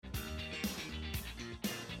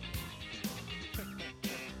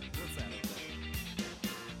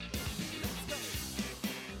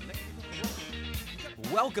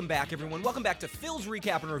Welcome back, everyone. Welcome back to Phil's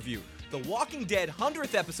Recap and Review, The Walking Dead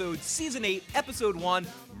 100th episode, Season 8, Episode 1,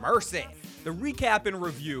 Mercy. The recap and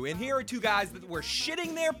review. And here are two guys that were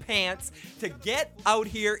shitting their pants to get out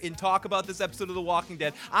here and talk about this episode of The Walking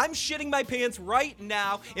Dead. I'm shitting my pants right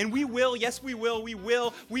now, and we will. Yes, we will.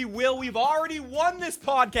 We've already won this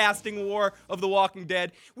podcasting war of The Walking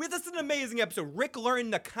Dead. This is an amazing episode. Rick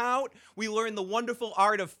learned the count. We learned the wonderful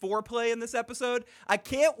art of foreplay in this episode. I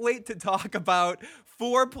can't wait to talk about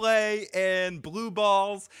foreplay and blue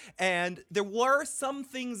balls. And there were some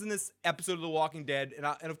things in this episode of The Walking Dead,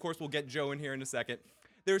 and of course we'll get Joe in here in a second.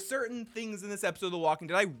 There are certain things in this episode of The Walking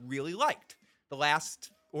Dead I really liked. The last,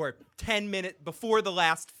 or 10 minutes, before the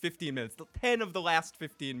last 15 minutes, 10 of the last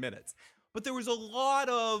 15 minutes. But there was a lot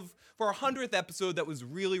of, for our 100th episode that was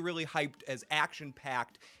really, really hyped as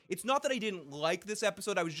action-packed. It's not that I didn't like this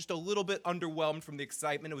episode, I was just a little bit underwhelmed from the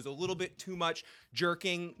excitement. It was a little bit too much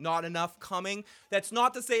jerking, not enough coming. That's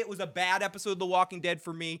not to say it was a bad episode of The Walking Dead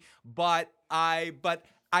for me, but I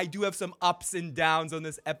do have some ups and downs on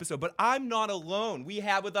this episode. But I'm not alone. We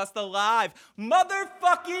have with us the live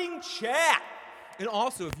motherfucking chat. And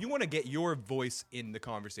also, if you want to get your voice in the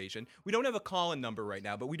conversation, we don't have a call-in number right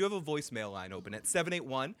now, but we do have a voicemail line open at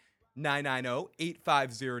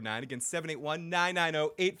 781-990-8509. Again,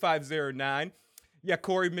 781-990-8509. Yeah,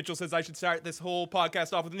 Corey Mitchell says I should start this whole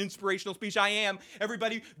podcast off with an inspirational speech. I am.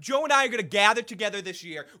 Everybody, Joe and I are going to gather together this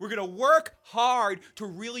year. We're going to work hard to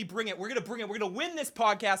really bring it. We're going to bring it. We're going to win this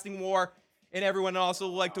podcasting war. And everyone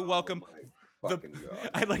also would like to welcome...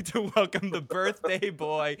 I'd like to welcome the birthday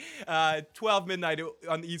boy. 12 midnight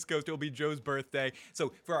on the East Coast, it'll be Joe's birthday.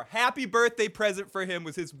 So for our happy birthday present for him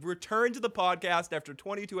was his return to the podcast after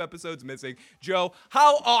 22 episodes missing. Joe,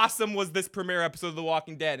 how awesome was this premiere episode of The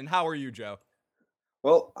Walking Dead? And how are you, Joe?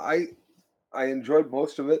 Well, I enjoyed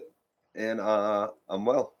most of it, and I'm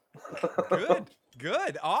well.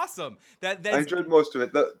 Good, awesome. I enjoyed most of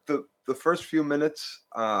it. The first few minutes,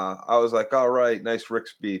 I was like, all right, nice Rick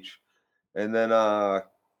speech. And then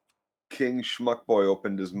King Schmuckboy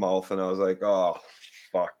opened his mouth, and I was like, oh,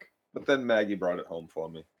 fuck. But then Maggie brought it home for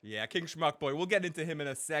me. Yeah, King Schmuckboy. We'll get into him in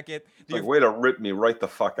a second. Like, way to rip me right the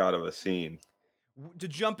fuck out of a scene. To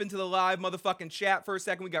jump into the live motherfucking chat for a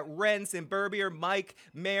second, we got Ren, Simburbier, Mike,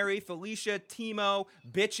 Mary, Felicia, Timo,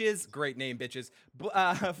 Bitches. Great name, Bitches.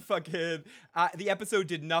 The episode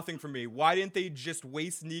did nothing for me. Why didn't they just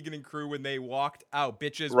waste Negan and crew when they walked out?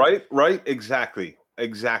 Bitches. Right. Exactly.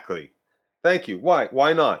 Thank you.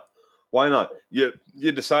 Why not?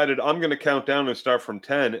 You decided I'm going to count down and start from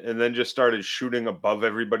 10 and then just started shooting above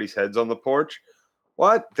everybody's heads on the porch.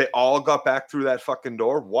 What? They all got back through that fucking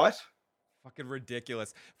door? What? Fucking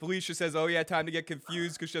ridiculous. Felicia says, oh yeah, time to get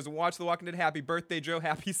confused because she doesn't watch The Walking Dead. Happy birthday, Joe.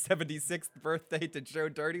 Happy 76th birthday to Joe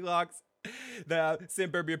Dirty Locks. The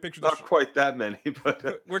Simburbier pictures. Not quite that many,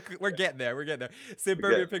 but we're getting there.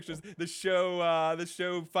 Simburbier pictures. The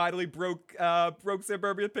show finally broke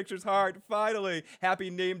Simburbier pictures' heart. Finally,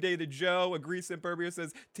 happy name day to Joe. Agree. Simburbier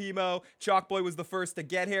says Timo Chalkboy was the first to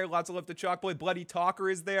get here. Lots of love to Chalkboy. Bloody Talker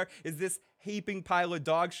is there. Is this heaping pile of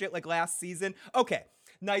dog shit like last season? Okay,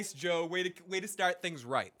 nice, Joe. Way to start things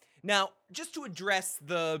right. Now, just to address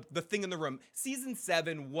the thing in the room, Season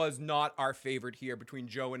 7 was not our favorite here between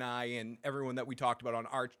Joe and I and everyone that we talked about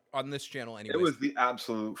on this channel anyway. It was the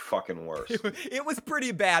absolute fucking worst. It was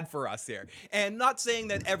pretty bad for us here. And not saying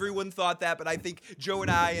that everyone thought that, but I think Joe and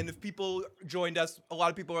I, and if people joined us, a lot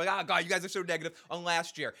of people were like, oh, God, you guys are so negative on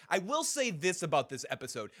last year. I will say this about this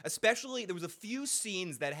episode, especially there was a few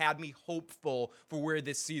scenes that had me hopeful for where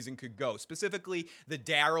this season could go. Specifically, the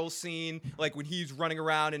Daryl scene, like when he's running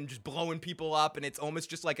around and just blowing people up, and it's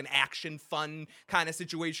almost just like an action fun kind of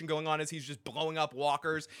situation going on as he's just blowing up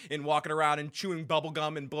walkers and walking around and chewing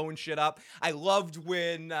bubblegum and blowing shit up. I loved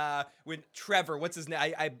when Trevor, what's his name?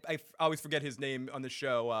 I always forget his name on the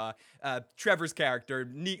show. Trevor's character,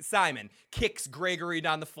 Simon, kicks Gregory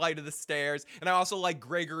down the flight of the stairs. And I also like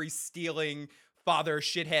Gregory stealing Father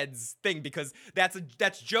Shithead's thing because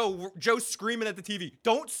that's Joe screaming at the TV.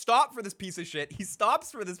 Don't stop for this piece of shit. He stops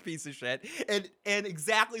for this piece of shit, and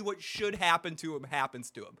exactly what should happen to him happens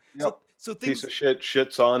to him. Yep. So things, piece of shit,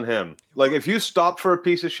 shit's on him. Like if you stop for a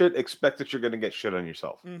piece of shit, expect that you're gonna get shit on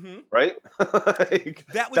yourself, right?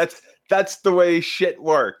 That's the way shit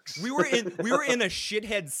works. We were in a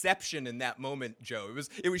shitheadception in that moment, Joe.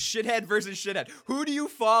 It was shithead versus shithead. Who do you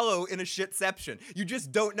follow in a shitception? You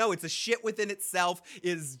just don't know. It's a shit within itself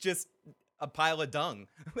is just a pile of dung.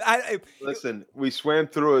 Listen, we swam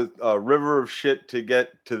through a river of shit to get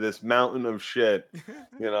to this mountain of shit.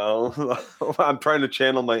 You know, I'm trying to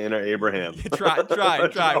channel my inner Abraham. try.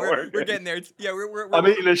 That's not We're working. getting there. Yeah, I'm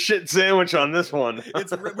eating a shit sandwich on this one.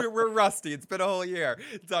 we're rusty. It's been a whole year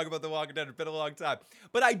to talk about The Walking Dead. It's been a long time,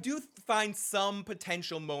 but I do find some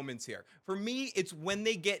potential moments here. For me, it's when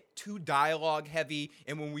they get too dialogue heavy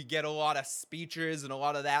and when we get a lot of speeches and a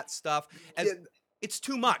lot of that stuff. It's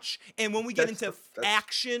too much. And when we get into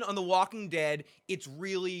action on The Walking Dead, it's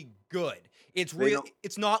really good. It's real.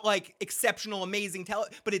 It's not like exceptional, amazing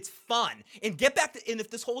but it's fun. And get back to, and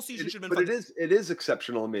if this whole season should have been fun. It is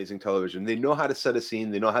exceptional, amazing television. They know how to set a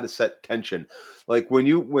scene. They know how to set tension. Like when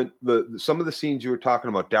some of the scenes you were talking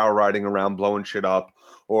about, Dow riding around blowing shit up,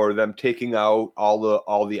 or them taking out all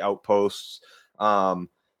the outposts, some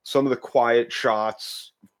of the quiet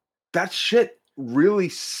shots, that shit really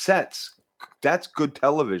sets. That's good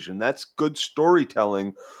television. That's good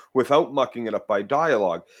storytelling without mucking it up by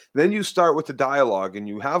dialogue. Then you start with the dialogue and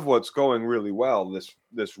you have what's going really well,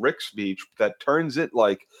 this Rick speech that turns it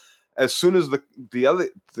like as soon as the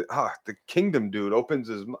kingdom dude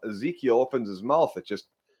Ezekiel opens his mouth,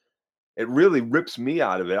 it really rips me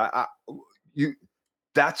out of it.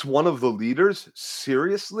 That's one of the leaders,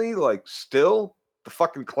 seriously, like still the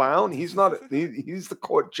fucking clown. He's not. He's the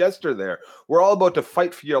court jester there. We're all about to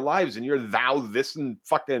fight for your lives, and you're thou this and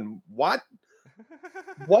fucking what?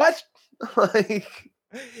 What? Like.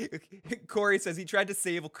 Corey says he tried to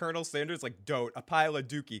save Colonel Sanders like dote, a pile of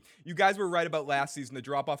dookie. You guys were right about last season. The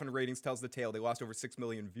drop off in ratings tells the tale. They lost over 6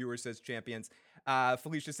 million viewers, says Champions.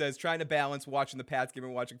 Felicia says trying to balance watching the Pats game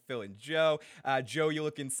and watching Phil and Joe. Joe, you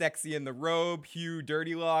looking sexy in the robe. Hugh,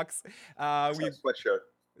 dirty locks. Sweatshirt.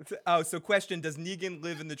 Oh, so question, does Negan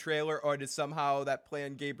live in the trailer, or does somehow that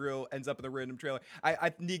plan Gabriel ends up in the random trailer?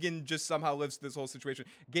 Negan just somehow lives this whole situation.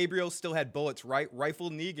 Gabriel still had bullets, right? Rifle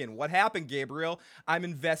Negan. What happened, Gabriel? I'm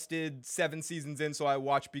invested 7 seasons in, so I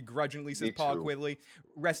watch begrudgingly, says Paul Quigley.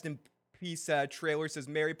 Rest in peace, trailer, says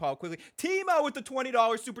Mary Paul Quigley. Timo with the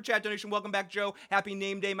 $20 super chat donation. Welcome back, Joe. Happy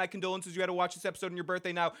name day. My condolences. You had to watch this episode on your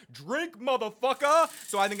birthday now. Drink, motherfucker.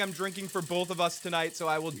 So I think I'm drinking for both of us tonight. So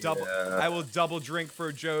I will double drink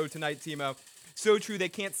for Joe tonight, Timo. So true. They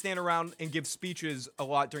can't stand around and give speeches a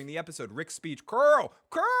lot during the episode. Rick's speech. Curl.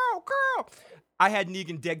 I had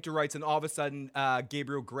Negan dead to rights, and all of a sudden,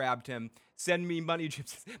 Gabriel grabbed him. Send me money,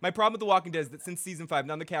 gypsies. My problem with The Walking Dead is that since season 5,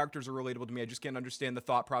 none of the characters are relatable to me. I just can't understand the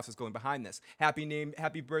thought process going behind this.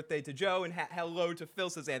 Happy birthday to Joe, and hello to Phil,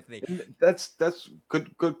 says Anthony. That's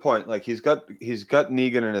good point. Like he's got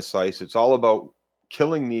Negan in his sights. It's all about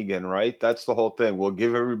killing Negan, right? That's the whole thing. We'll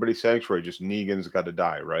give everybody sanctuary. Just Negan's got to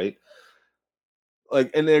die, right? Like,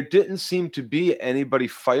 and there didn't seem to be anybody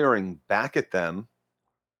firing back at them.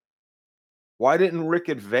 Why didn't Rick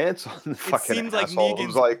advance on the fucking asshole?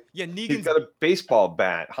 Like Negan's, he's got a baseball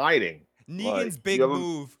bat hiding. Negan's big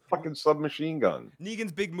move. Fucking submachine gun.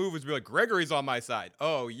 Negan's big move was be like, Gregory's on my side.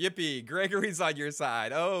 Oh, yippee. Gregory's on your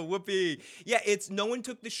side. Oh, whoopee. Yeah, no one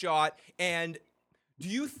took the shot. And do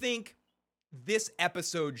you think this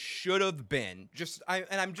episode should have been,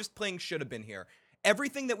 I'm just playing should have been here,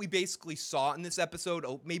 everything that we basically saw in this episode,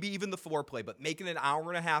 maybe even the foreplay, but make it an hour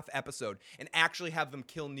and a half episode and actually have them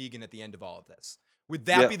kill Negan at the end of all of this? Would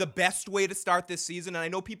that be the best way to start this season? And I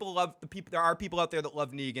know there are people out there that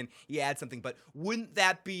love Negan. He adds something, but wouldn't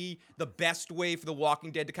that be the best way for The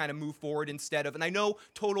Walking Dead to kind of move forward instead of, and I know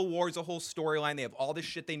Total War is a whole storyline. They have all this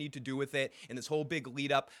shit they need to do with it and this whole big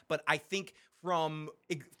lead up. But I think from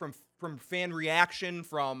fan reaction,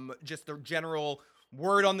 from just the general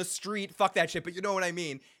word on the street, fuck that shit, but you know what I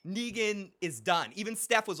mean. Negan is done. Even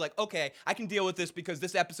Steph was like, okay, I can deal with this because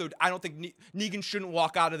this episode, I don't think Negan shouldn't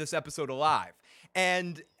walk out of this episode alive.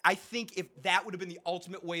 And I think if that would have been the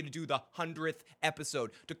ultimate way to do the 100th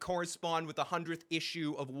episode, to correspond with the 100th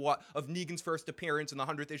issue of Negan's first appearance and the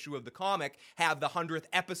 100th issue of the comic, have the 100th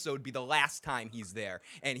episode be the last time he's there,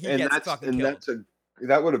 and gets fucking killed.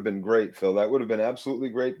 That would have been great, Phil. That would have been absolutely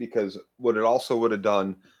great, because what it also would have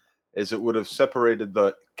done is it would have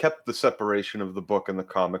kept the separation of the book and the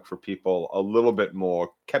comic for people a little bit more,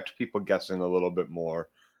 kept people guessing a little bit more.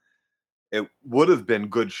 It would have been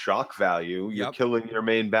good shock value. You're killing your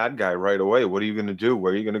main bad guy right away. What are you going to do?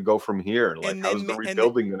 Where are you going to go from here? Like, how's the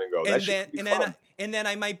rebuilding going to go? And then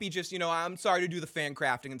I might be just, I'm sorry to do the fan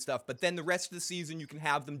crafting and stuff, but then the rest of the season you can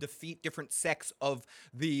have them defeat different sects of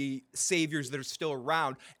the saviors that are still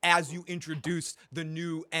around as you introduce the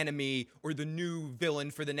new enemy or the new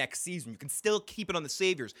villain for the next season. You can still keep it on the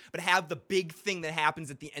saviors, but have the big thing that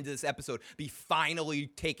happens at the end of this episode be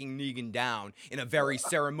finally taking Negan down in a very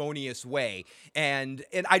ceremonious way. And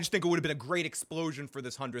I just think it would have been a great explosion for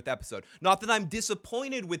this 100th episode. Not that I'm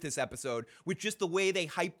disappointed with this episode, with just the way they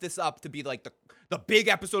hyped this up to be like the big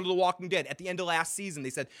episode of The Walking Dead. At the end of last season, they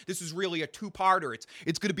said this is really a two-parter.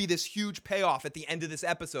 It's going to be this huge payoff at the end of this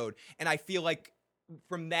episode. And I feel like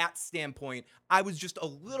from that standpoint, I was just a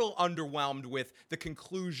little underwhelmed with the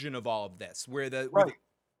conclusion of all of this,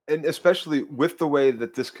 and especially with the way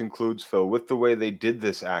that this concludes, Phil, with the way they did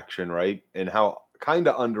this action, right? And how kind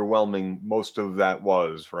of underwhelming most of that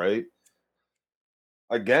was, right?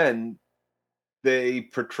 Again, they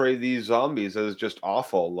portray these zombies as just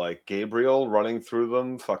awful, like Gabriel running through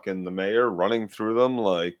them, fucking the mayor running through them,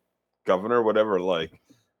 like governor, whatever, like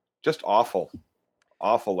just awful.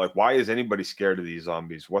 Like, why is anybody scared of these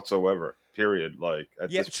zombies whatsoever? Period. Like,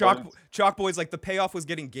 Chalk Boy's like, the payoff was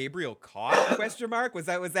getting Gabriel caught? Question mark. Was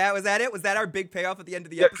that it? Was that our big payoff at the end of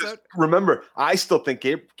the episode? Remember, I still think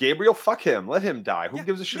Gabriel. Fuck him. Let him die. Who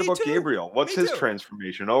gives a shit about Gabriel? What's his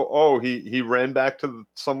transformation? Oh, he ran back to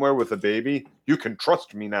somewhere with a baby. You can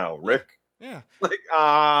trust me now, Rick. Yeah. Like,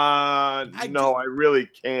 I really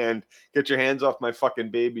can't. Get your hands off my fucking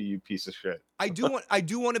baby, you piece of shit. I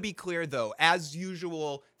do want to be clear, though. As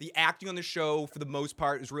usual, the acting on the show, for the most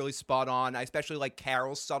part, is really spot on. I especially like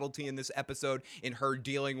Carol's subtlety in this episode, in her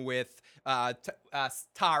dealing with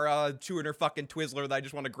Tara chewing her fucking Twizzler, that I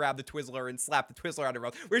just want to grab the Twizzler and slap the Twizzler out of her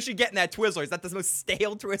mouth. Where's she getting that Twizzler? Is that the most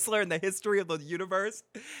stale Twizzler in the history of the universe?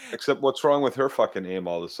 Except what's wrong with her fucking aim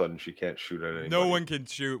all of a sudden? She can't shoot at anybody. No one can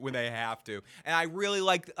shoot when they have to. And I really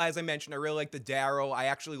like, as I mentioned, I really like the Daryl. I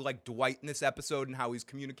actually like Dwight in this episode and how he's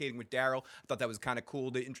communicating with Daryl. I thought that was kind of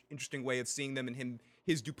cool, the interesting way of seeing them and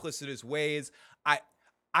his duplicitous ways.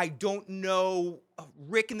 I don't know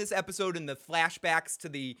Rick in this episode and the flashbacks to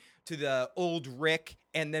the old Rick,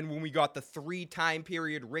 and then when we got the 3 time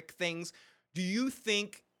period Rick things. Do you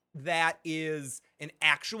think that is an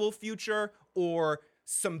actual future, or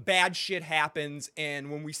some bad shit happens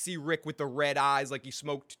and when we see Rick with the red eyes like he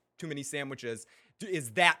smoked too many sandwiches,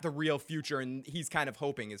 is that the real future and he's kind of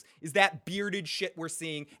hoping? Is that bearded shit we're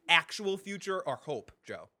seeing actual future or hope,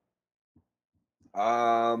 Joe?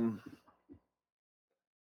 I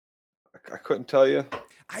couldn't tell you.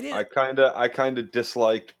 I kind of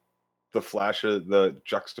disliked the flash of the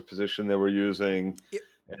juxtaposition they were using,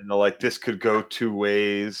 and the like this could go 2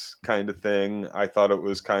 ways kind of thing. I thought it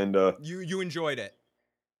was kind of you enjoyed it.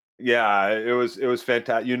 Yeah, it was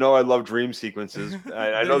fantastic. I love dream sequences.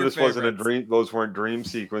 I know this wasn't a dream; those weren't dream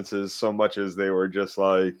sequences so much as they were just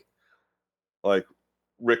like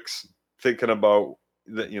Rick's thinking about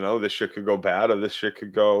that. This shit could go bad, or this shit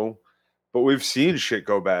could go. But we've seen shit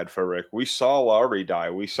go bad for Rick. We saw Laurie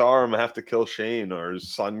die. We saw him have to kill Shane, or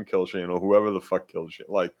his son kill Shane, or whoever the fuck killed Shane.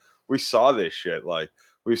 Like, we saw this shit. Like,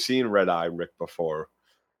 we've seen Red Eye Rick before.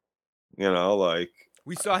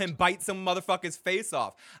 We saw him bite some motherfucker's face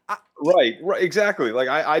off. Right, exactly. Like,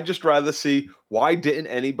 I'd just rather see, why didn't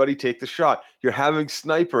anybody take the shot? You're having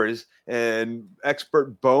snipers and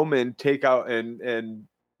expert bowmen take out and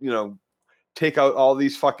take out all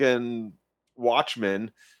these fucking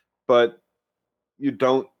watchmen, but you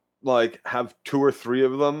don't have 2 or 3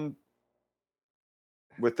 of them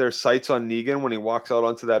with their sights on Negan when he walks out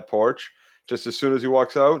onto that porch. Just as soon as he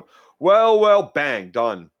walks out, well, bang,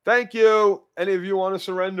 done. Thank you. Any of you want to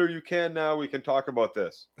surrender? You can now. We can talk about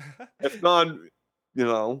this. If not,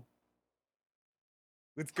 let's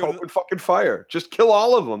go. Open fucking fire. Just kill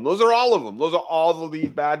all of them. Those are all of them. Those are all the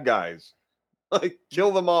lead bad guys.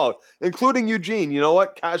 Kill them all, including Eugene. You know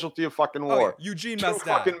what? Casualty of fucking war. Oh, yeah. Eugene must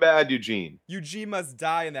die. Fucking bad, Eugene. Eugene must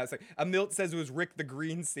die in that. It's like, Milt says it was Rick the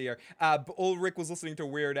Green Seer. Old Rick was listening to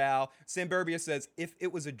Weird Al. Sam Burbia says, if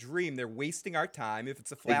it was a dream, they're wasting our time. If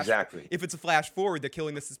it's a flash, If it's a flash forward, they're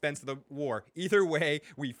killing the suspense of the war. Either way,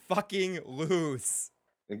 we fucking lose.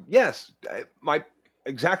 Yes,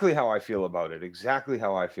 exactly how I feel about it.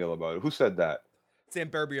 Who said that? Sam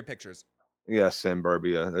Burbia Pictures. Yes, Sam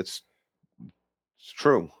Burbia. It's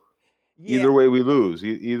true. Yeah. Either way, we lose.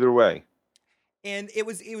 Either way. And it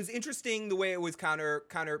was interesting the way it was counter,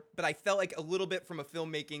 but I felt like a little bit from a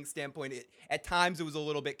filmmaking standpoint, at times it was a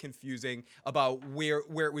little bit confusing about where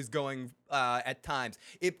it was going at times.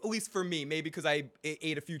 At least for me, maybe because I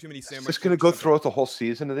ate a few too many sandwiches. Is this going to go throughout the whole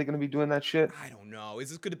season? Are they going to be doing that shit? I don't know. Is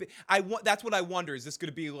this going to be? That's what I wonder. Is this going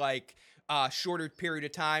to be like shorter period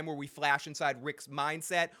of time where we flash inside Rick's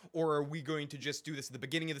mindset, or are we going to just do this at the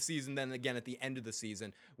beginning of the season, then again at the end of the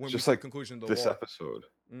season when Just see like the conclusion of the this war? episode.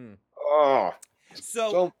 Mm. Oh,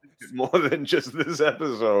 So don't make it more than just this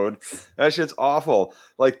episode. That shit's awful.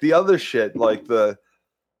 Like the other shit, like there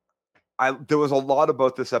was a lot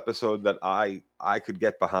about this episode that I could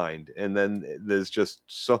get behind, and then there's just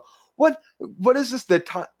so what is this?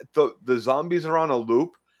 The zombies are on a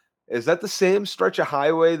loop. Is that the same stretch of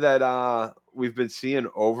highway that we've been seeing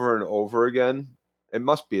over and over again? It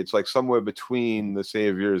must be. It's like somewhere between the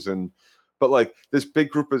Saviors but like this big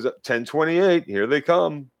group is at 1028. Here they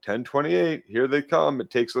come. 1028. Here they come. It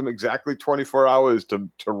takes them exactly 24 hours to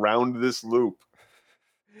round this loop.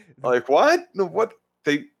 Like what? No, what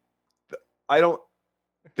they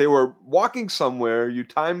were walking somewhere. You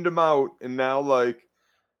timed them out, and now like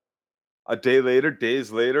a day later, days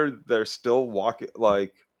later, they're still walking.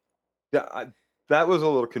 Like, yeah, that was a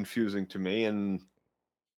little confusing to me. And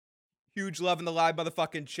huge love in the live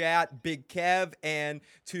motherfucking chat, Big Kev, and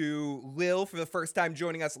to Lil for the first time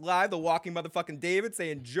joining us live, the walking motherfucking David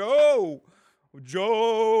saying, Joe,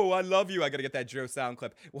 I love you. I gotta get that Joe sound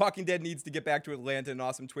clip. Walking Dead needs to get back to Atlanta. An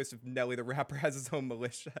awesome twist if Nelly the rapper has his own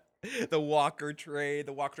militia. The Walker trade.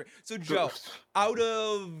 So Joe, out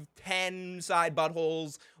of 10 side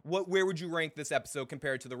buttholes, where would you rank this episode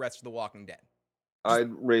compared to the rest of The Walking Dead?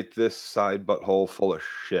 I'd rate this side butthole full of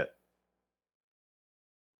shit.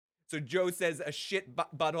 So Joe says a shit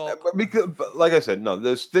butthole. But like I said, no,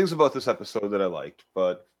 there's things about this episode that I liked,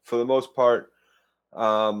 but for the most part,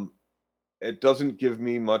 it doesn't give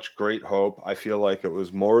me much great hope. I feel like it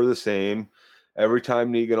was more of the same. Every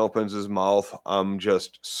time Negan opens his mouth, I'm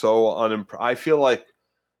just so unimpressed. I feel like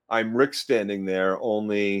I'm Rick standing there,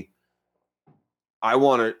 only I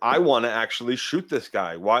want to actually shoot this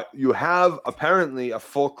guy. Why you have apparently a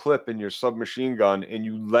full clip in your submachine gun and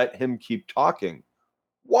you let him keep talking?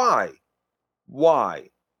 Why?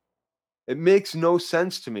 It makes no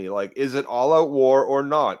sense to me. Like, is it all out war or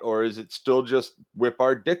not? Or is it still just whip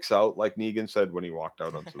our dicks out like Negan said when he walked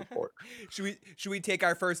out onto the porch? Should we take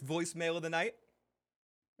our first voicemail of the night?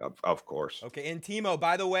 Of course. Okay, and Timo,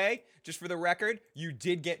 by the way, just for the record, you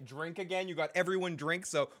did get drink again. You got everyone drink.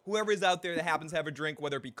 So whoever's out there that happens to have a drink,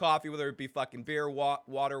 whether it be coffee, whether it be fucking beer,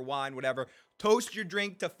 water, wine, whatever, toast your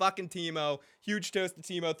drink to fucking Timo. Huge toast to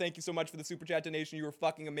Timo. Thank you so much for the super chat donation. You were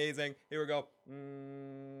fucking amazing. Here we go.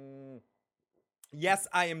 Yes,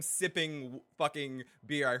 I am sipping fucking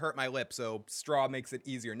beer. I hurt my lip, so straw makes it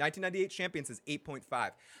easier. 1998 Champion says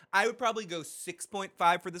 8.5. I would probably go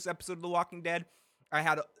 6.5 for this episode of The Walking Dead.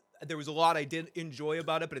 There was a lot I did enjoy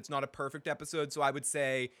about it, but it's not a perfect episode. So I would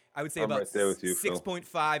say about right there with you,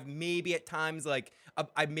 6.5. Maybe at times, like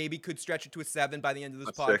I maybe could stretch it to a 7 by the end of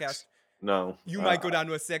this podcast. 6. No, you might go down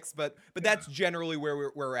to a 6, but that's generally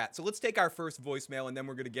where we're at. So let's take our first voicemail, and then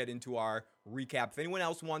we're gonna get into our recap. If anyone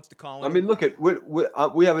else wants to call in, I mean, look at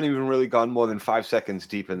we haven't even really gone more than 5 seconds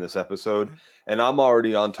deep in this episode, and I'm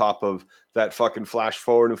already on top of that fucking flash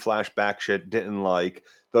forward and flash back shit. Didn't like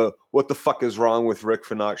what the fuck is wrong with Rick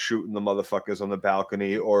for not shooting the motherfuckers on the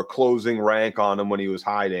balcony or closing rank on him when he was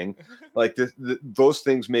hiding? Like those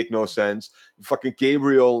things make no sense. Fucking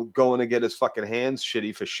Gabriel going to get his fucking hands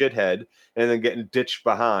shitty for shithead and then getting ditched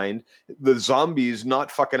behind. The zombies not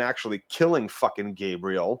fucking actually killing fucking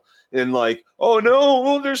Gabriel and like, oh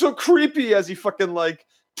no, they're so creepy as he fucking like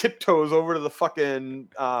tiptoes over to the fucking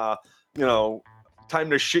time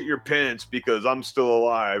to shit your pants because I'm still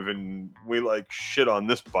alive and we like shit on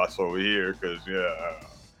this bus over here because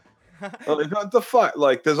what the fuck?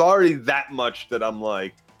 Like, there's already that much that I'm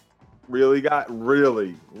like, really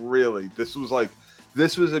this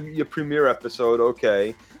was your premiere episode.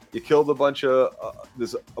 Okay, you killed a bunch of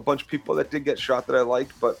there's a bunch of people that did get shot that I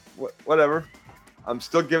liked, but whatever. I'm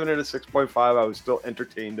still giving it a 6.5. I was still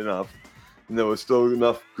entertained enough, and there was still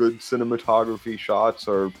enough good cinematography shots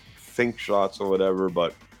or think shots or whatever,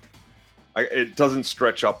 but it doesn't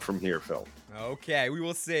stretch up from here, Phil. Okay, we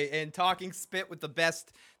will see. And Talking Spit with the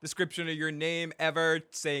best description of your name ever,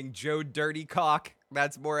 saying Joe Dirty Cock.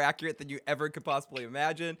 That's more accurate than you ever could possibly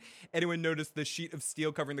imagine. Anyone notice the sheet of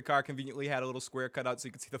steel covering the car conveniently had a little square cut out so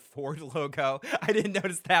you could see the Ford logo? I didn't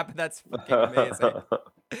notice that, but that's fucking amazing.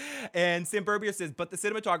 And Sam Burbia says, but the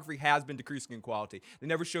cinematography has been decreasing in quality. They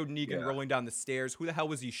never showed Negan rolling down the stairs. Who the hell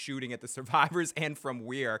was he shooting at the survivors and from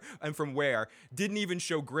where? Didn't even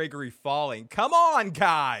show Gregory falling. Come on,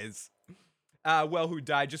 guys. Who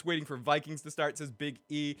died? Just waiting for Vikings to start, says Big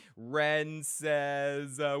E. Ren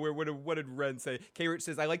says, what did Ren say? K-Rich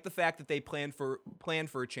says, I like the fact that they planned for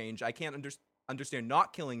a change. I can't understand. understand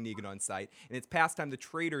not killing Negan on sight, and it's past time the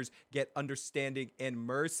traitors get understanding and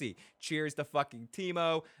mercy. Cheers to fucking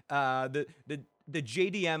Timo. The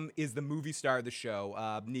JDM is the movie star of the show,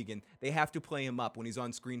 Negan. They have to play him up. When he's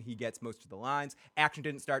on screen, he gets most of the lines. Action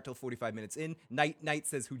didn't start till 45 minutes in. Knight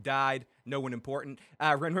says who died. No one important.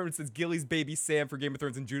 Ren Herman says Gilly's baby Sam for Game of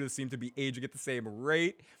Thrones and Judas seem to be aging at the same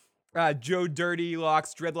rate. Joe Dirty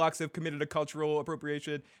Locks, Dreadlocks have committed a cultural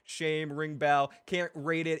appropriation. Shame, ring bell. Can't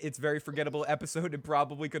rate it. It's very forgettable episode and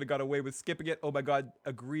probably could have got away with skipping it. Oh my God,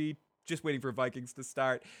 agreed. Just waiting for Vikings to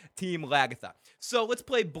start. Team Lagatha. So let's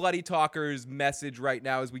play Bloody Talker's message right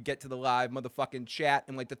now as we get to the live motherfucking chat.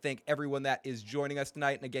 And like to thank everyone that is joining us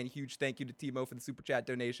tonight. And again, huge thank you to Timo for the super chat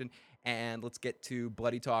donation. And let's get to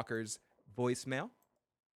Bloody Talker's voicemail.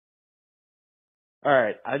 All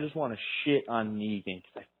right, I just want to shit on Negan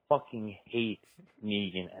because I fucking hate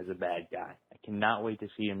Negan as a bad guy. I cannot wait to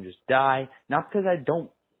see him just die. Not because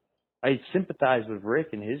I sympathize with Rick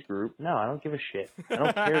and his group. No, I don't give a shit. I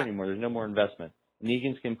don't care anymore. There's no more investment.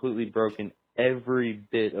 Negan's completely broken every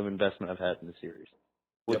bit of investment I've had in the series.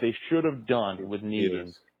 What they should have done with Negan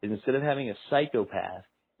is instead of having a psychopath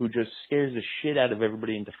who just scares the shit out of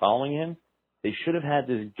everybody into following him, they should have had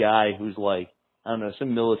this guy who's like, I don't know,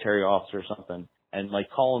 some military officer or something, and like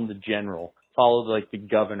call him the general, follow like the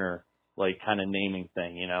governor, like kind of naming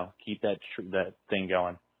thing, you know, keep that thing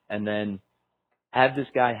going, and then have this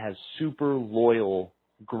guy have super loyal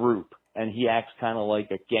group, and he acts kind of like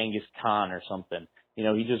a Genghis Khan or something. You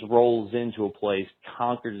know, he just rolls into a place,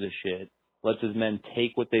 conquers the shit, lets his men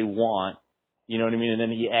take what they want, you know what I mean, and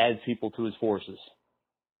then he adds people to his forces,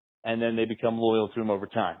 and then they become loyal to him over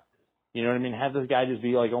time. You know what I mean? Have this guy just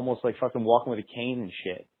be like almost like fucking walking with a cane and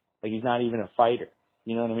shit. Like he's not even a fighter.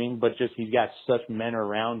 You know what I mean? But just he's got such men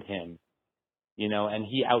around him, you know, and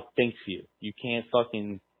he outthinks you. You can't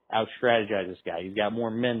fucking out-strategize this guy. He's got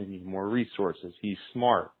more men than you, more resources. He's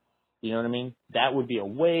smart. You know what I mean? That would be a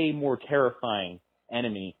way more terrifying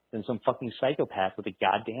enemy than some fucking psychopath with a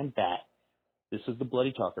goddamn bat. This is the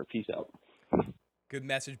Bloody Talker. Peace out. Good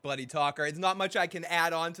message, Bloody Talker. It's not much I can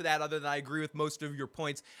add on to that other than I agree with most of your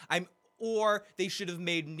points. Or they should have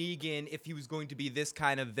made Negan, if he was going to be this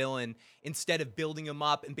kind of villain, instead of building him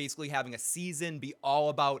up and basically having a season be all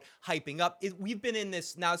about hyping up. We've been in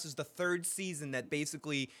this, now this is the third season that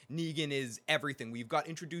basically Negan is everything. We've got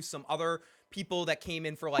introduced some other people that came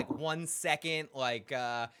in for like 1 second, like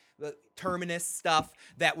the Terminus stuff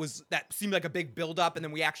that seemed like a big build-up, and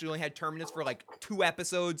then we actually only had Terminus for like 2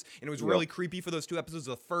 episodes, and it was really creepy for those 2 episodes.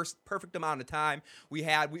 The first perfect amount of time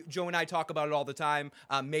Joe and I talk about it all the time.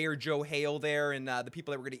 Mayor Joe Hale there, and the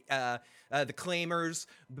people that were gonna the Claimers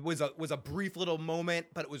was a brief little moment,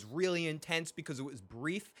 but it was really intense because it was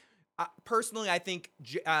brief. Personally, I think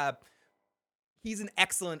he's an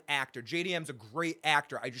excellent actor. JDM's a great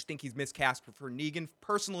actor. I just think he's miscast for Negan,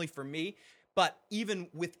 personally for me. But even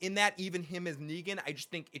within that, even him as Negan, I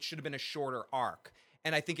just think it should have been a shorter arc.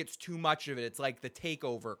 And I think it's too much of it. It's like the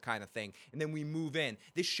takeover kind of thing. And then we move in.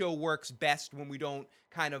 This show works best when we don't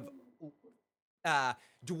kind of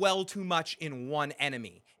dwell too much in one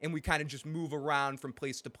enemy. And we kind of just move around from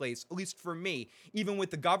place to place, at least for me. Even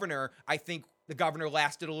with the governor, I think the governor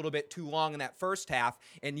lasted a little bit too long in that first half.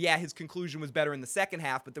 And yeah, his conclusion was better in the second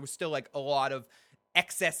half, but there was still like a lot of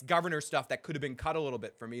excess governor stuff that could have been cut a little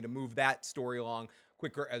bit for me to move that story along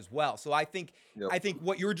quicker as well. So I think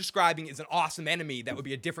what you're describing is an awesome enemy that would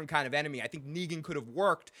be a different kind of enemy. I think Negan could have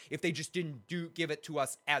worked if they just didn't give it to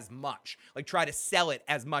us as much, like try to sell it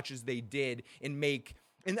as much as they did and make.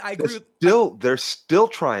 And I agree. They're still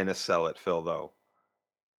trying to sell it, Phil. Though,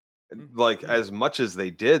 like as much as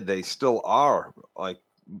they did, they still are. Like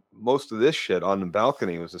most of this shit on the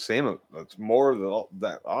balcony was the same. It's more of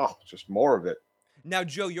that. Just more of it. Now,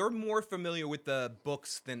 Joe, you're more familiar with the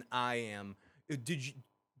books than I am. Do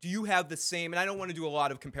you have the same? And I don't want to do a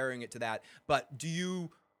lot of comparing it to that, but do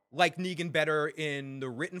you like Negan better in the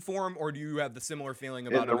written form, or do you have the similar feeling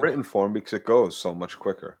about it? In the written form, because it goes so much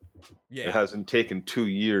quicker. Yeah, it hasn't taken 2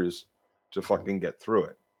 years to fucking get through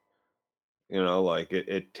it. You know, like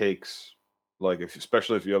it takes, like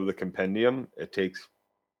especially if you have the compendium, it takes.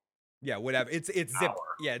 Yeah, whatever. It's zip.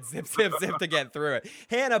 Yeah, it's zip to get through it.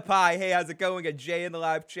 Hannah Pie, hey, how's it going? A Jay in the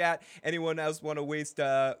live chat. Anyone else want to waste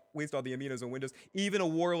all the aminos on Windows? Even a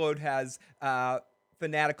warlord has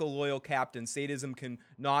fanatical loyal captains. Sadism can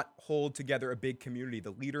not hold together a big community. The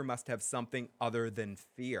leader must have something other than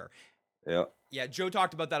fear. Yeah. Yeah, Joe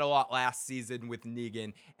talked about that a lot last season with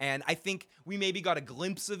Negan, and I think we maybe got a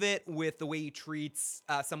glimpse of it with the way he treats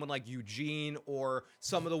someone like Eugene, or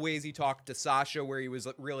some of the ways he talked to Sasha, where he was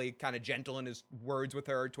really kind of gentle in his words with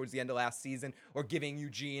her towards the end of last season, or giving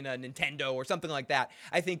Eugene a Nintendo or something like that.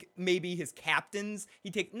 I think maybe his captains, he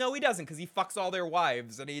doesn't, because he fucks all their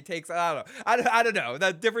wives, and he takes, I don't know,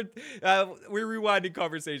 that different, we're rewinding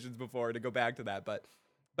conversations before to go back to that, but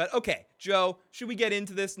okay, Joe, should we get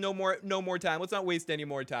into this? No more time. Let's not waste any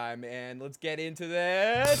more time, and let's get into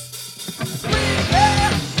this.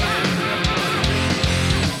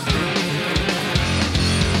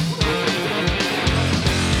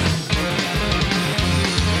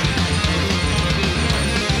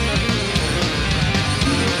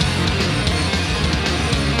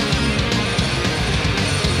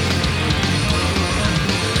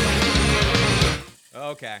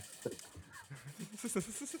 Okay.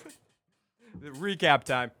 Recap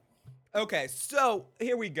time. Okay, so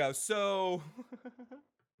here we go. So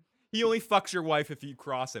he only fucks your wife if you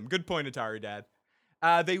cross him. Good point, Atari Dad.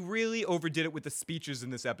 They really overdid it with the speeches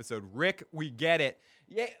in this episode. Rick, we get it.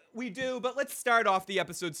 Yeah, we do, but let's start off. The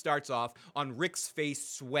episode starts off on Rick's face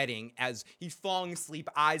sweating as he's falling asleep,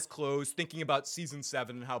 eyes closed, thinking about season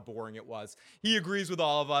 7 and how boring it was. He agrees with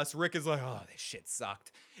all of us. Rick is like, oh, this shit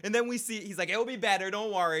sucked. And then we see, he's like, it'll be better,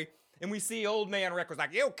 don't worry. And we see old man Rick was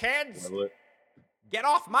like, you kids, get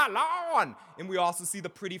off my lawn. And we also see the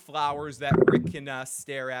pretty flowers that Rick can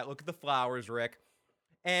stare at. Look at the flowers, Rick.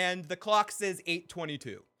 And the clock says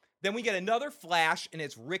 8:22. Then we get another flash, and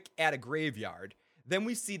it's Rick at a graveyard. Then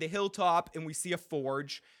we see the hilltop, and we see a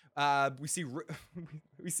forge. We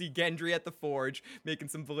see Gendry at the forge making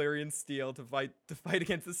some Valyrian steel to fight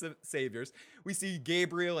against the saviors. We see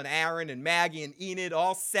Gabriel and Aaron and Maggie and Enid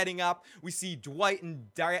all setting up. We see Dwight and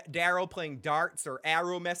Daryl playing darts or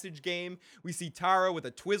arrow message game. We see Tara with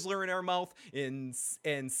a Twizzler in her mouth and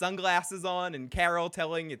sunglasses on, and Carol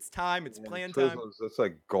telling it's time, it's plan time. That's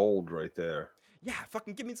like gold right there. Yeah,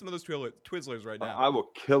 fucking give me some of those Twizzlers right now. I will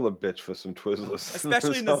kill a bitch for some Twizzlers.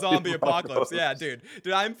 Especially in the zombie apocalypse. Yeah, dude,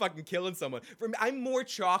 I'm fucking killing someone. I'm more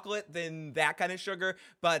chocolate than that kind of sugar,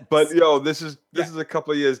 but yo, this is a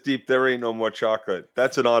couple of years deep. There ain't no more chocolate.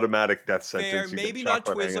 That's an automatic death sentence. Maybe not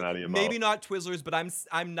Twizzlers. Maybe not Twizzlers, but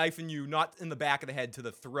I'm knifing you not in the back of the head, to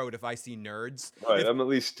the throat if I see nerds. Right, I'm at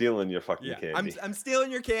least stealing your fucking candy. I'm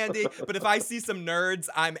stealing your candy, but if I see some nerds,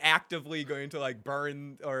 I'm actively going to like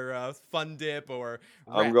burn or fun dip. Or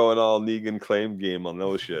I'm going all Negan claim game on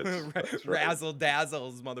those shits. Right. Razzle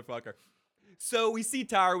dazzles, motherfucker. So we see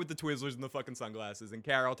Tara with the Twizzlers and the fucking sunglasses, and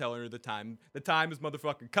Carol telling her the time. The time is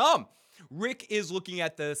motherfucking come. Rick is looking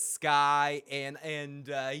at the sky, and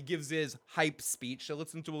he gives his hype speech. So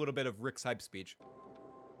listen to a little bit of Rick's hype speech.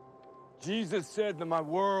 Jesus said that my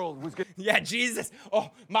world was good. Yeah, Jesus. Oh,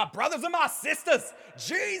 my brothers and my sisters.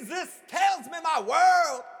 Jesus tells me my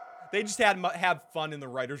world. They just had have fun in the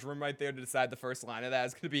writer's room right there to decide the first line of that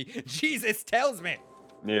is going to be, Jesus tells me.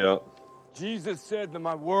 Yeah. Jesus said that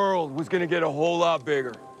my world was going to get a whole lot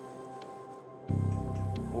bigger.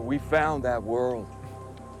 Well, we found that world.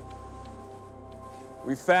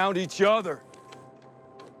 We found each other.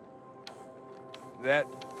 That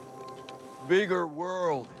bigger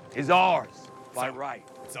world is ours by right.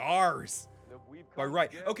 It's ours by right.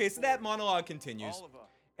 Okay, so that monologue continues.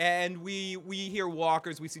 And we hear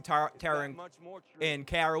walkers. We see Tara and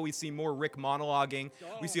Carol. We see more Rick monologuing.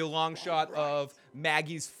 We see a long shot of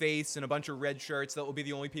Maggie's face and a bunch of red shirts. That will be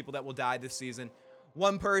the only people that will die this season.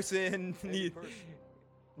 One person.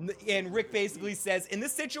 And Rick basically says, in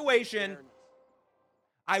this situation,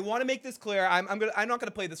 I want to make this clear. I'm not gonna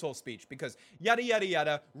play this whole speech because yada yada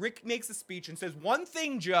yada. Rick makes a speech and says one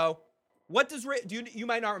thing, Joe. What does Rick? You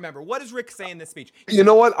might not remember. What does Rick say in this speech? You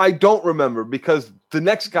know what? I don't remember because the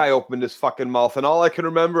next guy opened his fucking mouth, and all I can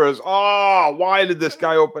remember is, oh, why did this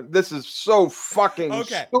guy open? This is so fucking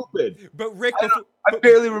stupid. But Rick, I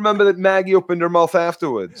barely remember that Maggie opened her mouth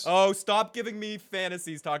afterwards. Oh, stop giving me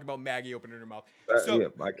fantasies talking about Maggie opening her mouth. Yeah,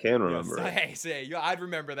 I can remember. I'd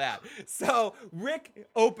remember that. So Rick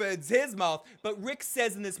opens his mouth, but Rick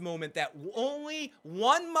says in this moment that only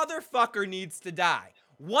one motherfucker needs to die.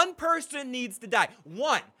 One person needs to die.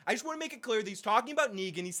 One. I just want to make it clear that he's talking about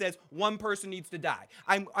Negan. He says one person needs to die.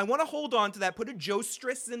 I want to hold on to that, put a Joe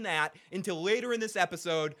Stress in that until later in this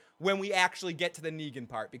episode when we actually get to the Negan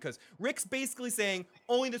part, because Rick's basically saying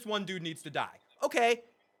only this one dude needs to die. Okay,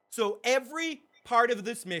 so every part of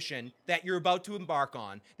this mission that you're about to embark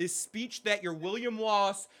on, this speech that you're William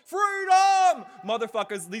Wallace, freedom,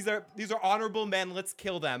 motherfuckers, these are honorable men, let's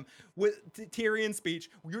kill them, with Tyrion speech,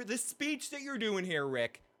 this speech that you're doing here,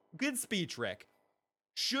 Rick, good speech, Rick.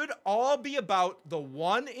 should all be about the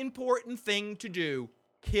one important thing to do: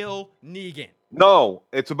 kill Negan. No,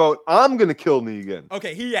 it's about I'm gonna kill Negan.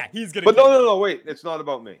 Okay, he's gonna. But kill no, wait, it's not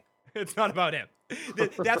about me. It's not about him.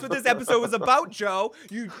 That's what this episode was about, Joe.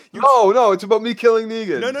 No, it's about me killing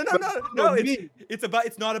Negan. No.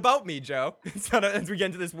 It's not about me, Joe. It's not. As we get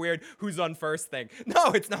into this weird who's on first thing. No,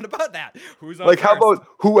 it's not about that. Who's on first? How about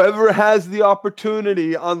whoever has the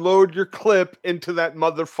opportunity, unload your clip into that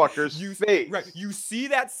motherfucker's face. Right. You see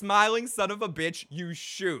that smiling son of a bitch, you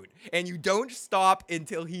shoot, and you don't stop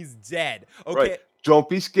until he's dead. Okay. Right. Don't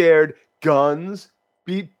be scared. Guns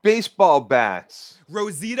beat baseball bats.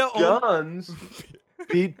 Rosita. Guns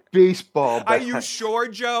beat baseball bats. Are you sure,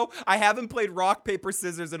 Joe? I haven't played rock, paper,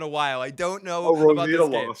 scissors in a while. I don't know about Rosita this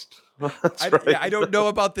game. lost. That's right. Yeah, I don't know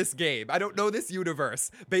about this game. I don't know this universe.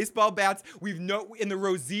 Baseball bats, in the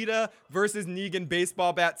Rosita versus Negan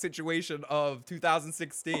baseball bat situation of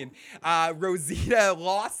 2016, Rosita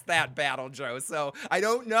lost that battle, Joe. So I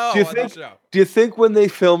don't know the show. Do you think when they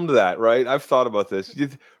filmed that, right? I've thought about this.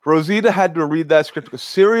 Rosita had to read that script.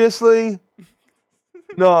 Seriously?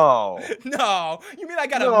 No. No. You mean I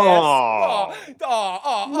gotta miss? No.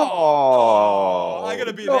 I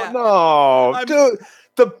gotta be that. No. Dude,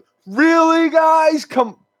 really, guys?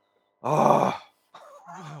 Come. Oh,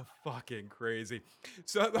 fucking crazy.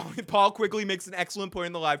 So Paul quickly makes an excellent point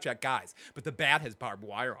in the live chat, guys, but the bat has barbed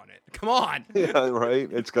wire on it. Come on. Yeah, right.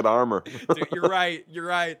 It's got armor. Dude, you're right.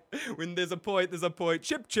 When there's a point, there's a point.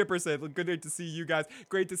 Chipper said, "Look, good to see you guys.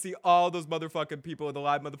 Great to see all those motherfucking people in the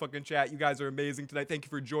live motherfucking chat. You guys are amazing tonight. Thank you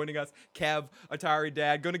for joining us." Kev, Atari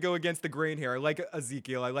Dad, gonna go against the grain here. I like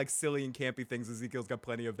Ezekiel. I like silly and campy things. Ezekiel's got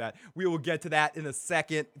plenty of that. We will get to that in a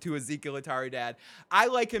second. To Ezekiel, Atari Dad, I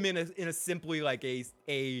like him in a simply like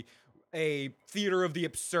a theater of the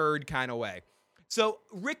absurd kind of way. So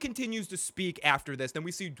Rick continues to speak after this. Then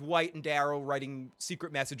we see Dwight and Daryl writing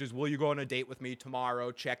secret messages. Will you go on a date with me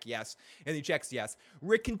tomorrow? Check yes. And he checks yes.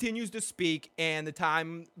 Rick continues to speak, and the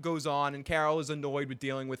time goes on, and Carol is annoyed with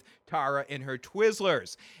dealing with Tara and her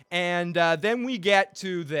Twizzlers. And then we get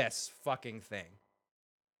to this fucking thing.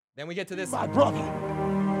 Then we get to this. My brother.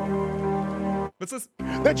 What's this?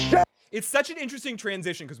 That It's such an interesting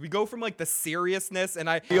transition because we go from like the seriousness, and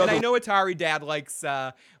I know Atari Dad likes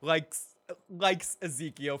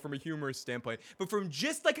Ezekiel from a humorous standpoint, but from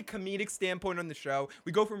just like a comedic standpoint on the show,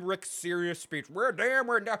 we go from Rick's serious speech,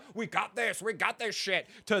 we got this shit,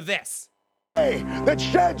 to this. that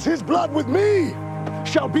sheds his blood with me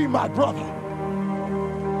shall be my brother.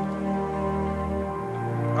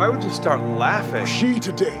 I would just start laughing. She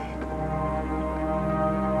today.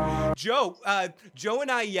 Joe and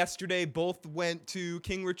I yesterday both went to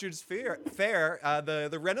King Richard's Fair,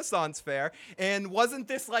 the Renaissance Fair, and wasn't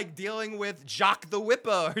this like dealing with Jacques the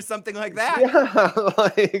Whipper or something like that? Yeah,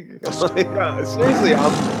 seriously,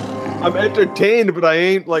 I'm entertained, but I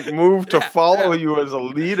ain't like moved to follow you as a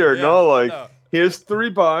leader. No. Here's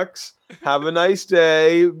 $3. Have a nice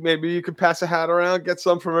day. Maybe you could pass a hat around, get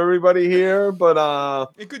some from everybody here. But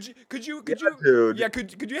could you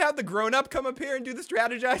have the grown up come up here and do the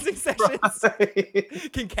strategizing sessions?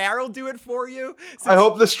 Right. Can Carol do it for you? I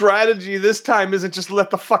hope the strategy this time isn't just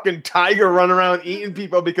let the fucking tiger run around eating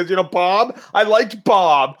people, because Bob. I liked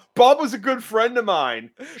Bob. Bob was a good friend of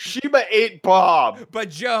mine. Sheba ate Bob. But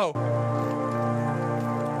Joe,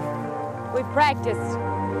 we practiced.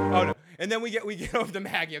 Oh no. And then we get over to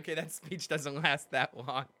Maggie. Okay, that speech doesn't last that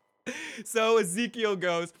long. So Ezekiel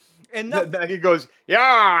goes, and Maggie goes,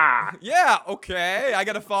 yeah. Yeah, okay. I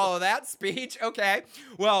got to follow that speech. Okay.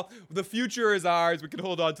 Well, the future is ours. We can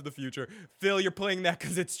hold on to the future. Phil, you're playing that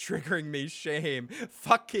because it's triggering me. Shame.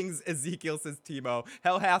 Fuck King's Ezekiel, says Timo.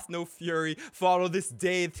 Hell hath no fury. Follow this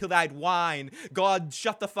day till I'd whine. God,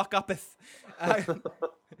 shut the fuck up if...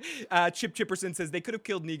 Chip Chipperson says they could have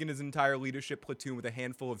killed Negan and his entire leadership platoon with a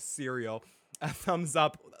handful of cereal. Thumbs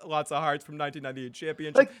up, lots of hearts from 1998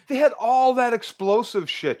 championship. Like, they had all that explosive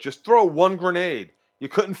shit. Just throw one grenade. You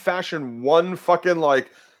couldn't fashion one fucking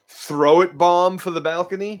throw it bomb for the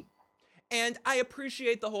balcony. And I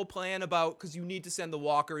appreciate the whole plan about, because you need to send the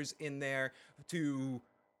walkers in there to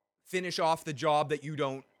finish off the job that you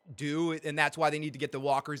don't do, and that's why they need to get the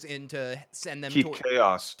walkers in to send them keep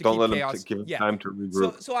chaos. Don't let them give them time to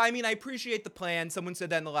regroup. So I mean, I appreciate the plan. Someone said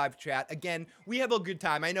that in the live chat. Again, we have a good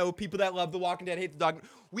time. I know people that love The Walking Dead hate the dog.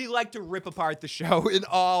 We like to rip apart the show in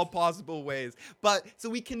all possible ways, but so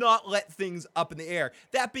we cannot let things up in the air.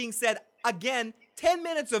 That being said, again, 10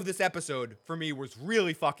 minutes of this episode for me was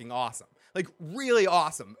really fucking awesome. Like, really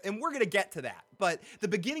awesome. And we're going to get to that. But the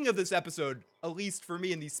beginning of this episode, at least for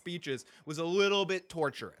me in these speeches, was a little bit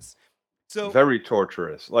torturous. So Very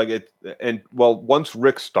torturous. Like it, and well, once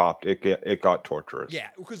Rick stopped, it got torturous. yeah,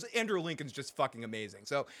 because Andrew Lincoln's just fucking amazing.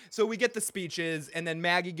 So we get the speeches, and then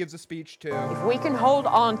Maggie gives a speech too. If we can hold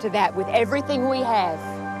on to that with everything we have,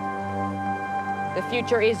 the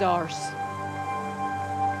future is ours.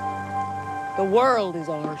 The world is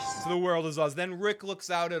ours. So the world is ours. Then Rick looks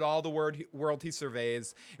out at all the world he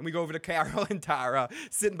surveys, and we go over to Carol and Tara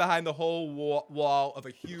sitting behind the whole wall of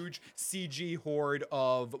a huge CG horde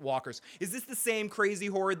of walkers. Is this the same crazy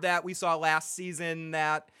horde that we saw last season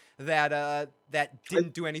that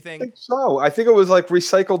didn't do anything? I think so. I think it was like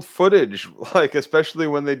recycled footage, like especially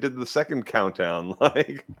when they did the second countdown.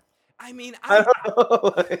 Like, I mean, I don't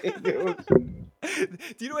know. Like, it was...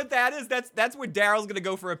 Do you know what that is? That's where Daryl's gonna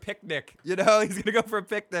go for a picnic. You know, he's gonna go for a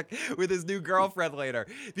picnic with his new girlfriend later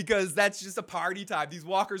because that's just a party time. These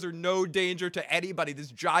walkers are no danger to anybody. This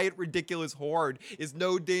giant, ridiculous horde is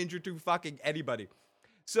no danger to fucking anybody.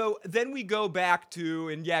 So then we go back to,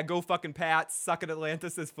 and yeah, go fucking Pats, suck at Atlanta,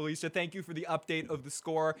 says Felicia. Thank you for the update of the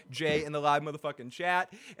score, Jay, in the live motherfucking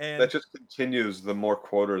chat. And that just continues the more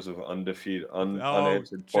quarters of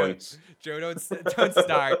unanswered points. Joe, don't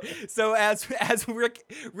start. So as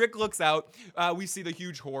Rick looks out, we see the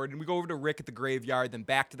huge horde, and we go over to Rick at the graveyard, then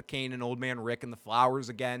back to the Kane and Old Man Rick and the flowers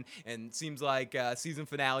again, and it seems like season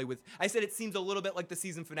finale with. I said it seems a little bit like the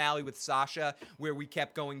season finale with Sasha, where we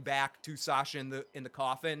kept going back to Sasha in the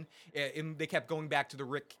coffin. And they kept going back to the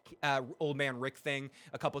Rick, Old Man Rick thing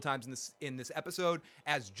a couple times in this episode.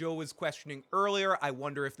 As Joe was questioning earlier, I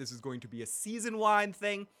wonder if this is going to be a season-wide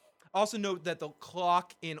thing. Also note that the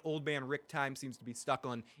clock in Old Man Rick time seems to be stuck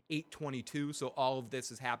on 8:22, so all of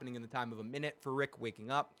this is happening in the time of a minute for Rick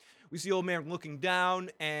waking up. We see Old Man looking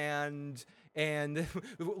down, and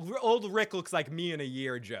old Rick looks like me in a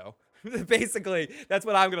year, Joe. Basically, that's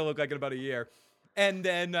what I'm going to look like in about a year. And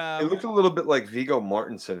then it looked a little bit like Viggo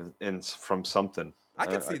Mortensen from something. I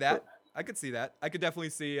could see that. I could see that. I could definitely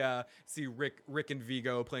see Rick and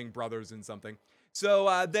Viggo playing brothers in something.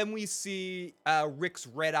 So then we see Rick's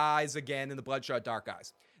red eyes again and the bloodshot dark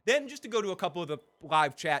eyes. Then just to go to a couple of the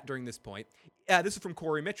live chat during this point, this is from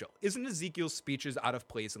Corey Mitchell. Isn't Ezekiel's speeches out of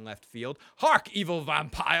place in left field? Hark, evil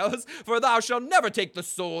vampires, for thou shalt never take the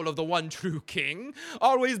soul of the one true king.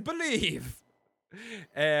 Always believe.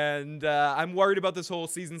 And I'm worried about this whole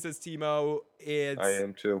season, says Timo. I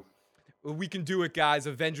am too. We can do it, guys.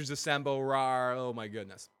 Avengers assemble. Rawr. Oh, my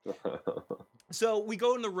goodness. So we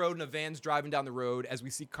go on the road, and a van's driving down the road as we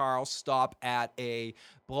see Carl stop at a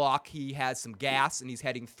block. He has some gas, and he's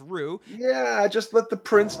heading through. Yeah, just let the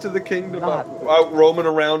prince to the kingdom out roaming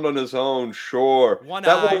around on his own. Sure.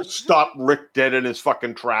 That won't stop Rick dead in his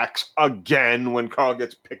fucking tracks again when Carl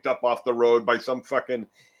gets picked up off the road by some fucking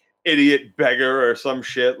idiot beggar or some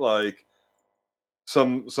shit, like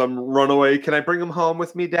some runaway. Can I bring him home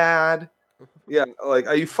with me, Dad? Yeah, like,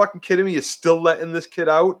 are you fucking kidding me? You're still letting this kid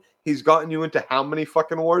out? He's gotten you into how many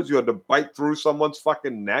fucking wars? You had to bite through someone's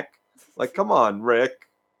fucking neck? Like, come on, Rick.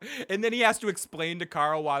 And then he has to explain to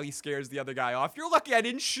Carl while he scares the other guy off. You're lucky I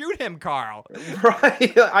didn't shoot him, Carl.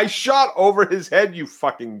 Right? I shot over his head, you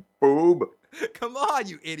fucking boob. Come on,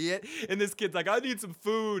 you idiot. And this kid's like, I need some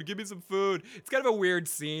food. Give me some food. It's kind of a weird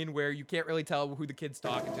scene where you can't really tell who the kid's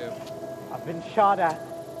talking to. I've been shot at.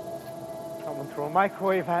 Someone threw a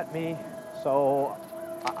microwave at me. So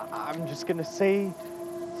I'm just going to say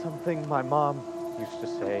something my mom used to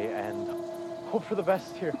say and hope for the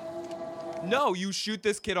best here. No, you shoot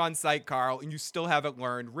this kid on sight, Carl, and you still haven't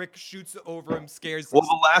learned. Rick shoots over him, scares. Well,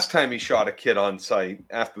 the last time he shot a kid on sight,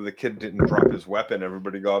 after the kid didn't drop his weapon,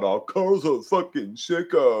 everybody got all, Carl's a fucking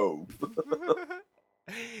sicko.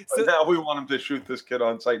 So now we want him to shoot this kid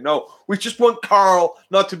on sight. No, we just want Carl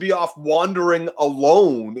not to be off wandering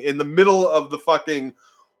alone in the middle of the fucking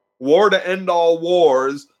war to end all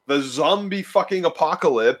wars, the zombie fucking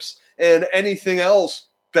apocalypse, and anything else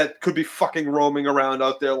that could be fucking roaming around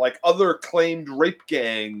out there, like other claimed rape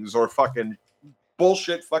gangs or fucking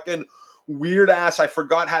bullshit fucking weird ass. I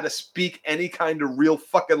forgot how to speak any kind of real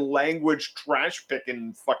fucking language, trash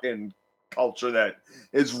picking fucking culture that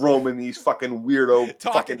is roaming these fucking weirdo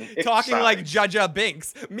talking like Jaja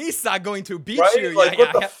Binks. Misa going to beat right? you. Like,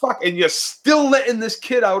 what the fuck? And you're still letting this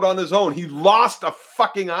kid out on his own. He lost a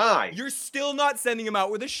fucking eye. You're still not sending him out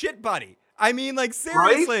with a shit buddy. I mean, like,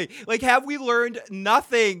 seriously, right? Like, have we learned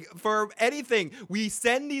nothing for anything? We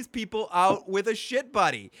send these people out with a shit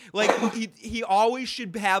buddy. Like, he always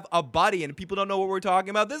should have a buddy, and people don't know what we're talking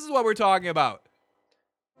about. This is what we're talking about.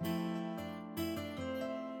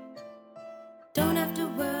 Don't have to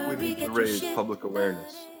worry, we need to raise public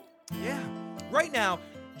awareness. Yeah. Right now,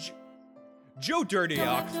 Joe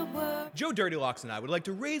Dirtylocks and I would like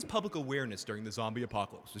to raise public awareness during the zombie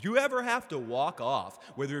apocalypse. If you ever have to walk off,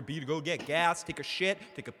 whether it be to go get gas, take a shit,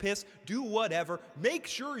 take a piss, do whatever, make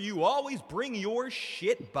sure you always bring your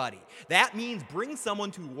shit buddy. That means bring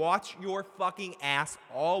someone to watch your fucking ass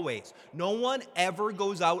always. No one ever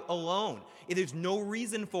goes out alone. There's no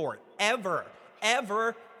reason for it. Ever.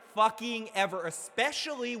 Fucking ever.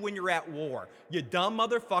 Especially when you're at war. You dumb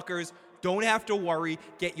motherfuckers. Don't have to worry.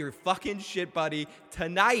 Get your fucking shit buddy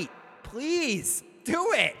tonight. Please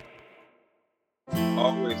do it.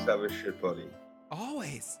 Always have a shit buddy.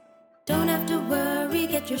 Always. Don't have to worry.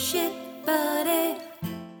 Get your shit buddy.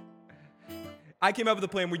 I came up with a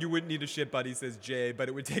plan where you wouldn't need a shit buddy, says Jay, but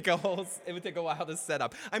it would take a while to set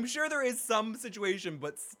up. I'm sure there is some situation,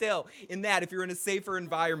 but still, in that, if you're in a safer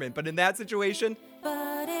environment, but in that situation,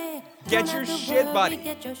 Buddy. get your shit buddy.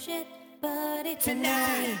 Get your shit buddy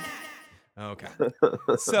tonight. Okay.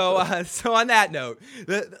 So on that note,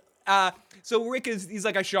 so Rick he's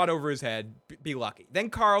like, I shot over his head. Be lucky. Then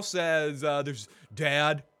Carl says, "There's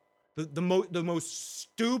Dad, the most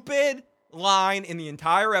stupid line in the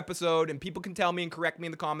entire episode, and people can tell me and correct me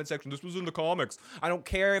in the comment section. This was in the comics. I don't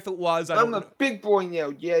care if it was. I'm a big boy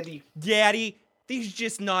now, Daddy. Daddy, there's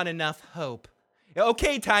just not enough hope."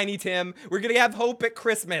 Okay, Tiny Tim, we're gonna have hope at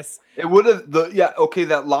Christmas. It would have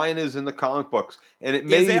that line is in the comic books, and it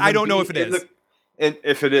may. I don't know if it is. And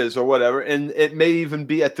if it is or whatever, and it may even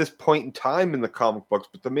be at this point in time in the comic books.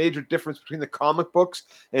 But the major difference between the comic books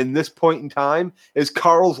and this point in time is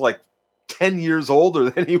Carl's like 10 years older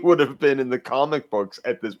than he would have been in the comic books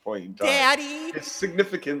at this point in time. Daddy, it's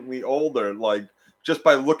significantly older. Like just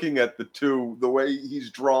by looking at the way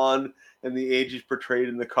he's drawn and the age he's portrayed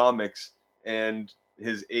in the comics. And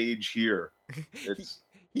his age here, it's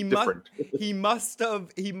different. He must have.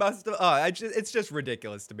 It's just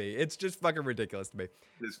ridiculous to me. It's just fucking ridiculous to me.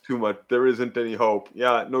 It's too much. There isn't any hope.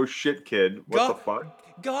 Yeah, no shit, kid. What the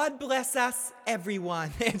fuck? God bless us,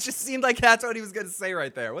 everyone. It just seemed like that's what he was gonna say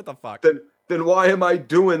right there. What the fuck? Then why am I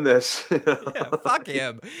doing this? Yeah, fuck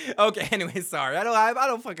him. Okay, anyway, sorry. I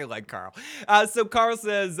don't fucking like Carl. So Carl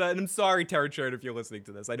says, and I'm sorry, Terrachard, if you're listening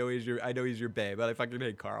to this. I know he's your babe, but I fucking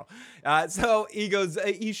hate Carl. So he goes,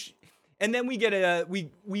 and then we get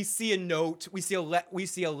we see a note, we see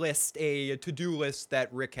a list, a to-do list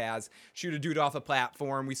that Rick has. Shoot a dude off a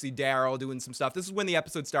platform. We see Daryl doing some stuff. This is when the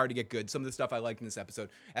episode started to get good. Some of the stuff I liked in this episode,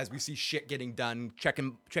 as we see shit getting done,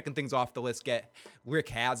 checking things off the list. Rick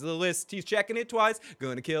has the list. He's checking it twice.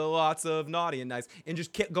 Gonna kill lots of naughty and nice, and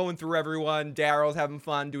just kept going through everyone. Daryl's having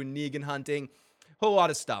fun doing Negan hunting. Whole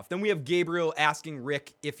lot of stuff. Then we have Gabriel asking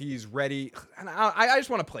Rick if he's ready. And I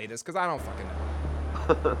just want to play this because I don't fucking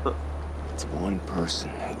know. It's one person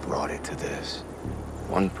who brought it to this.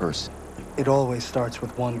 One person. It always starts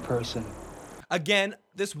with one person. Again,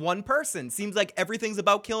 this one person. Seems like everything's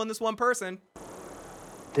about killing this one person.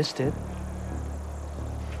 This did.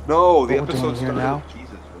 No, the episode started now. With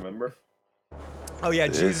Jesus, remember? Oh yeah,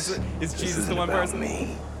 Jesus. Is Jesus the one person?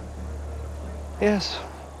 Me. Yes.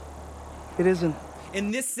 It isn't.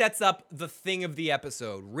 And this sets up the thing of the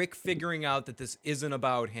episode. Rick figuring out that this isn't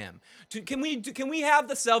about him. Can we have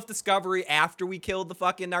the self-discovery after we killed the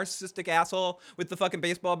fucking narcissistic asshole with the fucking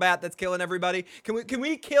baseball bat that's killing everybody? Can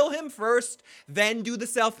we kill him first, then do the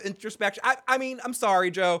self-introspection? I mean, I'm sorry,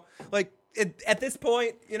 Joe. Like, at this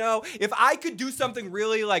point, you know, if I could do something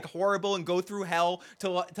really like horrible and go through hell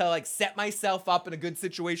to like set myself up in a good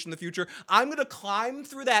situation in the future, I'm gonna climb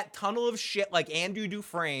through that tunnel of shit like Andrew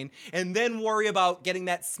Dufresne and then worry about getting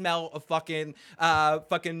that smell of fucking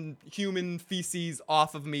human feces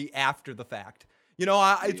off of me after the fact. You know,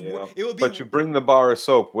 it would be. But you bring the bar of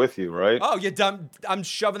soap with you, right? Oh, you dumb! I'm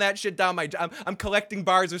shoving that shit down my. I'm collecting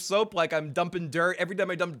bars of soap like I'm dumping dirt. Every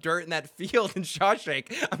time I dump dirt in that field in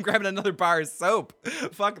Shawshank, I'm grabbing another bar of soap.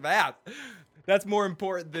 Fuck that. That's more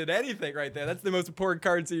important than anything right there. That's the most important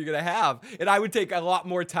currency you're gonna have. And I would take a lot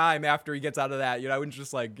more time after he gets out of that. You know, I wouldn't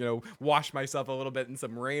just like, you know, wash myself a little bit in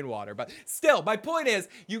some rainwater. But still, my point is,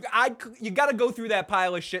 you gotta go through that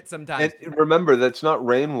pile of shit sometimes. And remember, that's not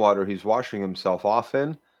rainwater he's washing himself off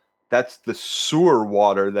in. That's the sewer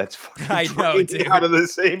water that's fucking out of the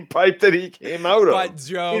same pipe that he came out of. But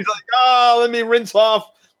Joe, he's like, let me rinse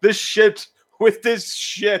off this shit with this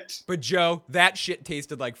shit. But Joe, that shit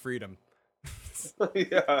tasted like freedom.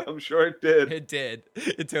 delicious. Yeah, I'm sure it did. It did.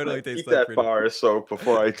 It totally Eat tastes like that freedom. bar of soap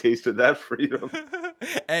before I tasted that freedom.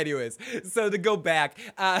 Anyways, so to go back,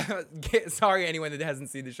 sorry anyone that hasn't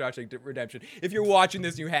seen The Shawshank Redemption. If you're watching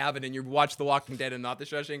this and you haven't, and you've watched The Walking Dead and not The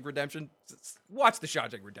Shawshank Redemption, watch The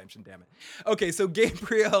Shawshank Redemption, damn it. Okay, so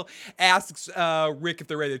Gabriel asks Rick if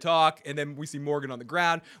they're ready to talk, and then we see Morgan on the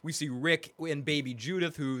ground. We see Rick and baby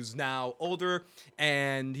Judith, who's now older,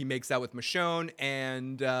 and he makes out with Michonne,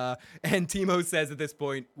 and Timo says at this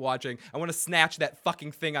point, watching, I want to snatch that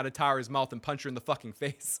fucking thing out of Tara's mouth and punch her in the fucking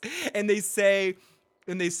face. And they say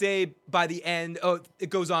by the end, it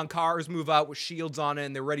goes on, cars move out with shields on it,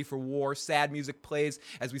 and they're ready for war. Sad music plays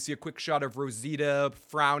as we see a quick shot of Rosita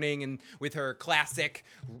frowning and with her classic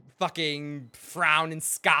fucking frown and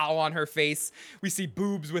scowl on her face. We see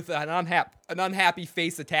boobs with an unhappy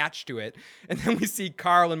face attached to it. And then we see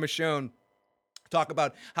Carl and Michonne talk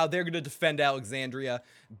about how they're going to defend Alexandria,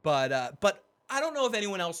 but I don't know if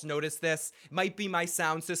anyone else noticed this. It might be my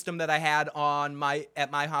sound system that I had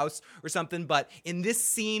at my house or something, but in this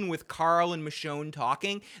scene with Carl and Michonne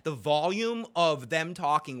talking, the volume of them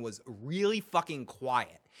talking was really fucking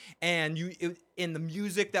quiet. And in the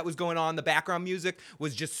music that was going on, the background music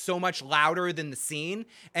was just so much louder than the scene.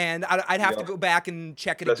 And I'd have to go back and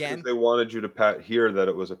check it That's again. because they wanted you to hear that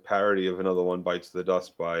it was a parody of Another One Bites the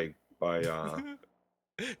Dust by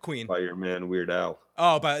Queen. By your man Weird Al.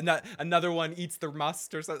 Oh, but another one eats the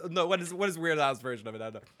must or something. No, what is Weird Al's version of it? I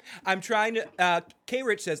don't know. I'm trying to. K.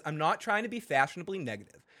 Rich says, I'm not trying to be fashionably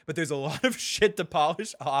negative, but there's a lot of shit to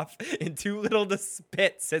polish off and too little to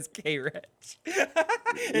spit, says K. Rich.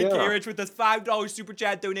 And K. Rich with this $5 super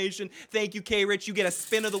chat donation. Thank you, K. Rich. You get a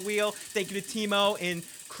spin of the wheel. Thank you to Timo and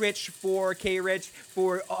Critch for K. Rich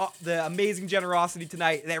for the amazing generosity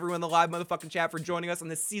tonight, and everyone in the live motherfucking chat for joining us on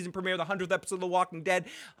this season premiere, the 100th episode of The Walking Dead.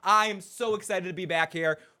 I am so excited to be back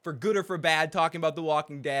here, for good or for bad, talking about The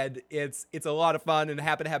Walking Dead. It's a lot of fun, and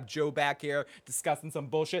happy to have Joe back here discussing some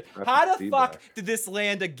bullshit. How the fuck did this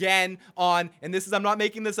land again on, and this is, I'm not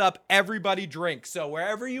making this up, everybody drink. So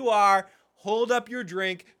wherever you are, hold up your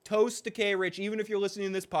drink, toast to K. Rich, even if you're listening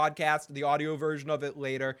to this podcast, the audio version of it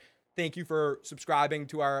later. Thank you for subscribing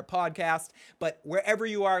to our podcast. But wherever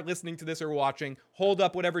you are listening to this or watching, hold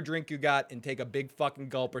up whatever drink you got and take a big fucking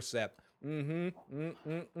gulp or sip. Damn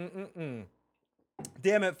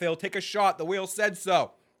it, Phil. Take a shot. The wheel said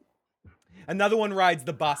so. Another one rides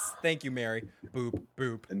the bus. Thank you, Mary. Boop,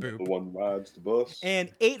 boop, Another boop. one rides the bus. And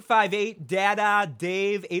 858, Dada,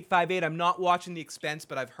 Dave, 858. I'm not watching The Expanse,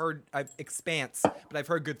 but I've heard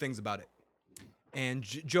good things about it. And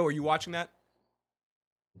Joe, are you watching that?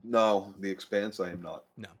 No, The Expanse, I am not.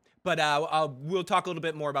 No. But we'll talk a little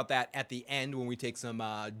bit more about that at the end when we take some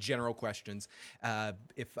general questions,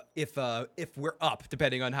 if we're up,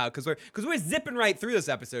 depending on how, because we're zipping right through this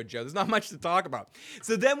episode, Joe. There's not much to talk about.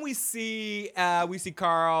 So then we see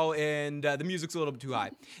Carl, and the music's a little bit too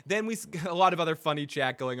high. Then we see a lot of other funny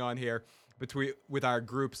chat going on here with our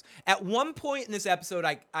groups. At one point in this episode,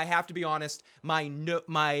 I have to be honest,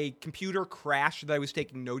 my computer crashed that I was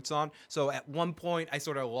taking notes on. So at one point, I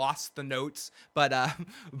sort of lost the notes, but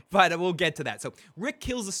we'll get to that. So Rick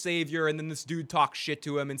kills the Savior, and then this dude talks shit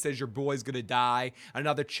to him and says, your boy's gonna die.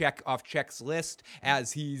 Another check off Check's list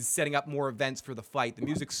as he's setting up more events for the fight. The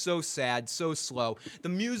music's so sad, so slow. The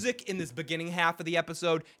music in this beginning half of the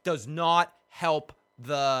episode does not help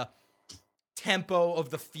the tempo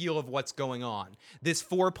of the feel of what's going on. This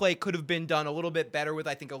foreplay could have been done a little bit better with,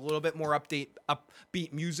 I think, a little bit more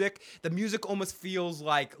upbeat music. The music almost feels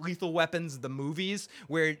like Lethal Weapons, the movies,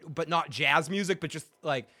 but not jazz music, but just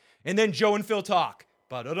like, and then Joe and Phil talk,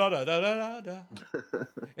 ba-da-da-da-da-da-da,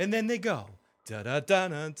 and then they go,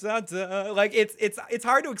 da-da-da-da-da-da. Like it's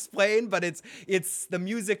hard to explain, but it's the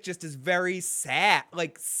music just is very sad,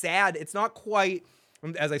 sad. It's not quite,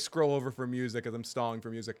 as I scroll over for music, as I'm stalling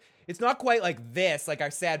for music, it's not quite like this, like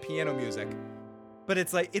our sad piano music, but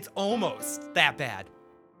it's almost that bad.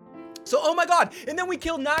 So, oh my God, and then we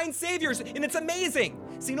kill 9 saviors, and it's amazing.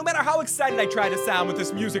 See, no matter how excited I try to sound with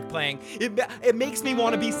this music playing, it makes me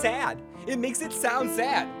want to be sad. It makes it sound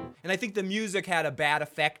sad. And I think the music had a bad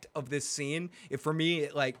effect of this scene. For me,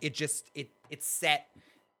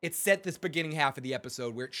 it set this beginning half of the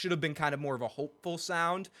episode where it should have been kind of more of a hopeful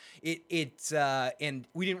sound. And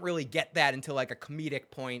we didn't really get that until like a comedic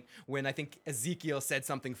point when I think Ezekiel said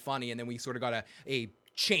something funny, and then we sort of got a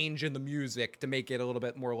change in the music to make it a little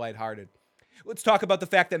bit more lighthearted. Let's talk about the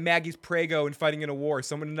fact that Maggie's prego and fighting in a war.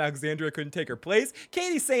 Someone in Alexandria couldn't take her place.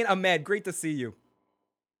 Katie's saying, Ahmed, great to see you.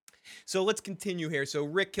 So let's continue here. So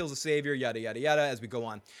Rick kills a savior, yada, yada, yada, as we go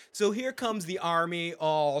on. So here comes the army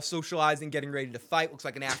all socializing, getting ready to fight. Looks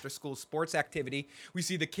like an after-school sports activity. We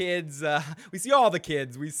see the kids. We see all the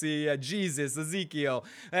kids. We see Jesus, Ezekiel.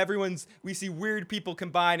 We see weird people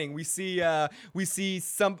combining. We see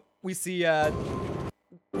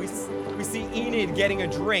Enid getting a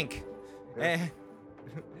drink.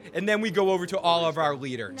 And then we go over to all of our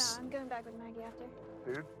leaders. No, I'm going back with Maggie after.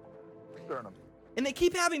 Dude, Sternum. And they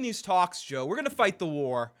keep having these talks, Joe. We're going to fight the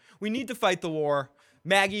war. We need to fight the war.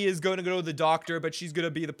 Maggie is going to go to the doctor, but she's going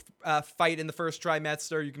to be the fight in the first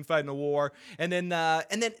trimester. You can fight in the war. And then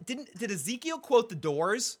did Ezekiel quote The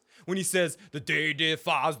Doors when he says, "The day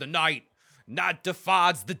defies the night, night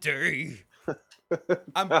defies the day."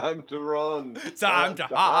 Time to run. Time to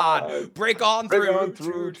hide. Break on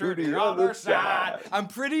through to the other side. I'm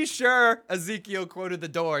pretty sure Ezekiel quoted The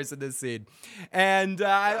Doors in this scene. And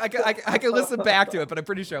I can listen back to it, but I'm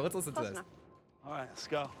pretty sure. Let's listen to this. All right, let's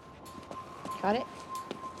go. Got it?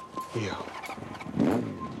 Yeah.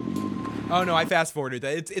 Oh no, I fast forwarded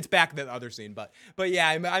that. It's back in that other scene, but yeah,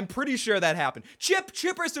 I'm pretty sure that happened.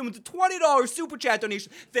 Chipperson with the $20 super chat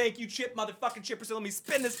donation. Thank you, motherfucking Chipperson. Let me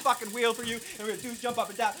spin this fucking wheel for you, and we're gonna do jump up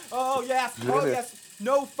and down. Oh yes, oh yes.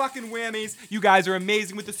 No fucking whammies. You guys are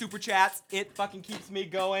amazing with the super chats. It fucking keeps me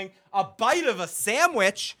going. A bite of a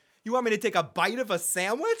sandwich. You want me to take a bite of a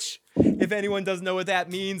sandwich? If anyone doesn't know what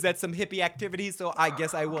that means, that's some hippie activity. So I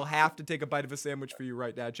guess I will have to take a bite of a sandwich for you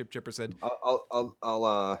right now, Chipperson.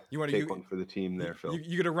 I'll take one for the team there, Phil.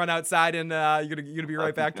 You're gonna run outside and you're gonna be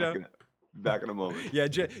right back, Joe. Back in a moment. Yeah,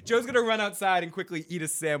 Joe's gonna run outside and quickly eat a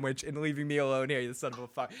sandwich and leaving me alone here. You son of a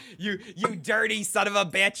fuck. You dirty son of a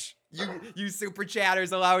bitch. You super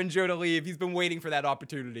chatters allowing Joe to leave. He's been waiting for that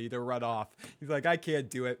opportunity to run off. He's like, I can't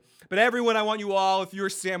do it. But everyone, I want you all, if you're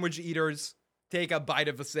sandwich eaters, take a bite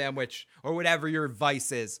of a sandwich or whatever your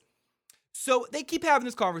vice is. So they keep having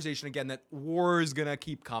this conversation again that war is gonna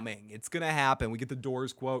keep coming. It's gonna happen. We get the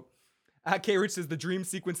Doors quote. K-Rich says the dream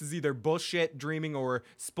sequence is either bullshit dreaming or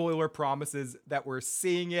spoiler promises that we're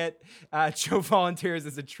seeing it. Joe volunteers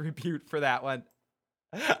as a tribute for that one.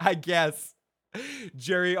 I guess.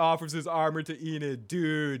 Jerry offers his armor to Enid.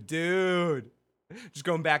 Dude. Just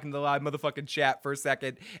going back into the live motherfucking chat for a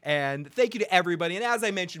second. And thank you to everybody. And as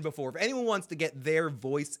I mentioned before, if anyone wants to get their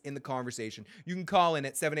voice in the conversation, you can call in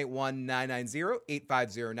at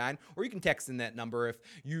 781-990-8509, or you can text in that number if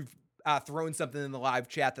you've thrown something in the live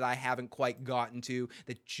chat that I haven't quite gotten to,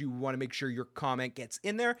 that you want to make sure your comment gets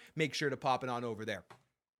in there. Make sure to pop it on over there.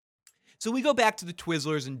 So we go back to the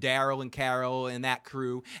Twizzlers and Daryl and Carol and that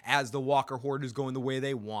crew as the Walker Horde is going the way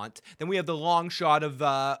they want. Then we have the long shot of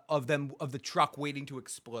the truck waiting to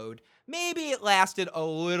explode. Maybe it lasted a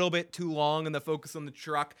little bit too long in the focus on the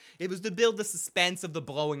truck. It was to build the suspense of the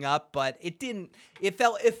blowing up, but it didn't. It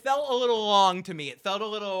felt a little long to me. It felt a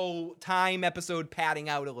little time episode padding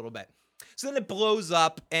out a little bit. So then it blows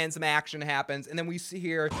up and some action happens, and then we see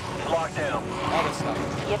here locked down. All this stuff.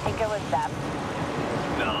 You think it was them?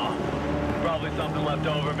 No. Probably something left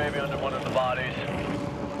over, maybe under one of the bodies.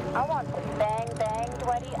 I want some bang, bang,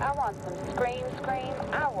 Dwighty. I want some scream, scream.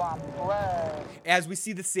 I want blood. As we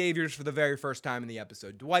see the saviors for the very first time in the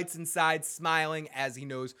episode, Dwight's inside smiling as he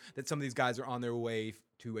knows that some of these guys are on their way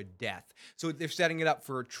to a death. So they're setting it up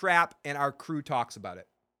for a trap, and our crew talks about it.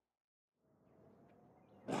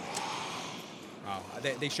 Oh,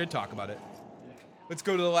 they should talk about it. Let's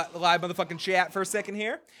go to the live motherfucking chat for a second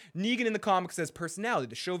here. Negan in the comics says, personality.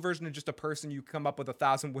 The show version of just a person you come up with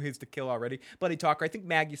 1,000 ways to kill already. Bloody Talker. I think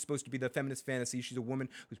Maggie's supposed to be the feminist fantasy. She's a woman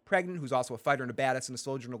who's pregnant, who's also a fighter and a badass and a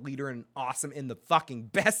soldier and a leader and awesome in the fucking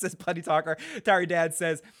best, says Bloody Talker. Tari Dad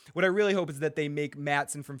says, what I really hope is that they make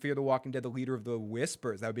Mattson from Fear the Walking Dead the leader of the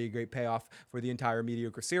Whispers. That would be a great payoff for the entire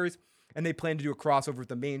mediocre series. And they plan to do a crossover with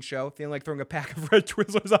the main show. Feeling like throwing a pack of red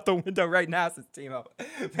Twizzlers out the window right now, says Team Up.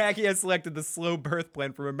 Maggie has selected the slow birth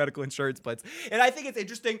plan from her medical insurance plans. And I think it's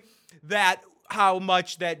interesting that how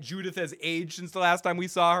much that Judith has aged since the last time we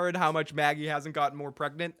saw her and how much Maggie hasn't gotten more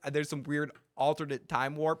pregnant. There's some weird alternate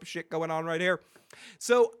time warp shit going on right here.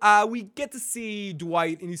 So we get to see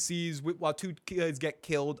Dwight, and he sees while two kids get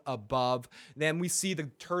killed above. Then we see the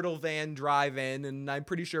turtle van drive in, and I'm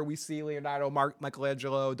pretty sure we see Leonardo,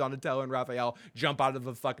 Michelangelo, Donatello, and Raphael jump out of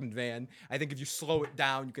the fucking van. I think if you slow it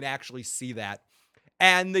down, you can actually see that.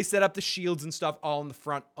 And they set up the shields and stuff all in the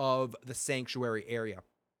front of the sanctuary area.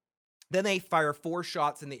 Then they fire 4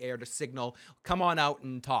 shots in the air to signal, come on out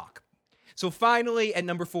and talk. So finally, at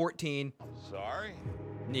number 14, Sorry?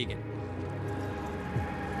 Negan.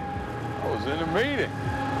 I was in a meeting.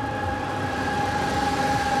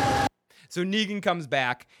 So Negan comes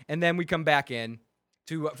back, and then we come back in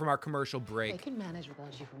from our commercial break. I can manage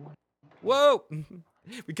without you for one. Whoa!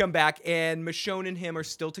 We come back, and Michonne and him are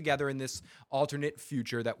still together in this alternate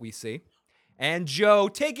future that we see. And Joe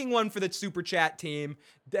taking one for the Super Chat team.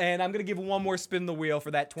 And I'm going to give one more spin the wheel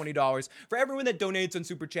for that $20. For everyone that donates on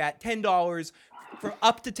Super Chat, $10. For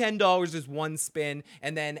up to $10 is one spin.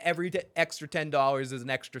 And then every extra $10 is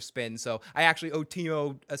an extra spin. So I actually owe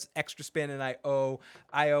Timo an extra spin, and I owe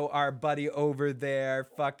our buddy over there,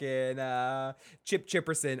 fucking Chip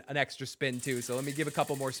Chipperson, an extra spin too. So let me give a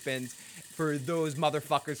couple more spins for those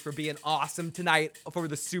motherfuckers for being awesome tonight for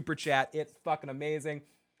the Super Chat. It's fucking amazing.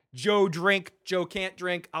 Joe drink. Joe can't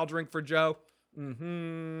drink. I'll drink for Joe.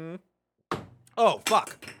 Oh,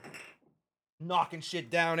 fuck. Knocking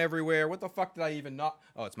shit down everywhere. What the fuck did I even knock?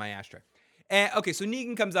 Oh, it's my ashtray. And, okay, so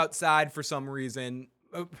Negan comes outside for some reason.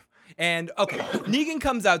 And, okay, Negan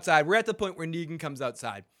comes outside. We're at the point where Negan comes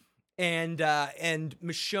outside. And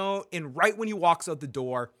Michonne, and right when he walks out the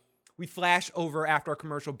door, we flash over after our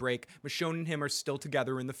commercial break. Michonne and him are still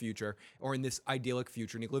together in the future, or in this idyllic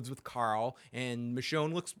future, and he lives with Carl, and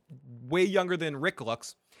Michonne looks way younger than Rick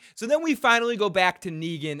looks. So then we finally go back to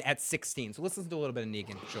Negan at 16. So let's listen to a little bit of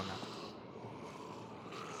Negan showing up.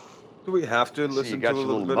 Do we have to listen to a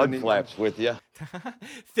little bit mud of flaps with you?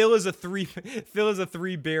 Phil is a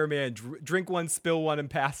three bear man. Drink one, spill one, and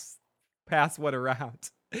pass one around.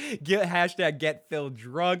 Get Phil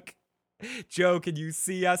drunk. Joe, can you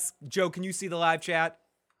see us? Joe, can you see the live chat?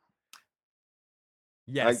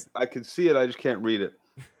 Yes. I can see it. I just can't read it.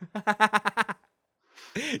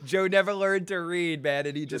 Joe never learned to read, man,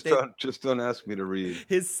 and he just don't ask me to read.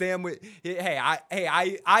 His sandwich.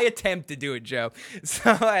 I attempt to do it, Joe.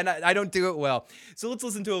 So and I don't do it well. So let's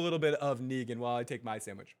listen to a little bit of Negan while I take my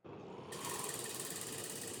sandwich.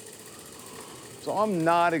 So I'm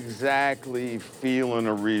not exactly feeling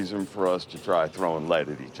a reason for us to try throwing lead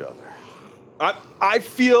at each other. I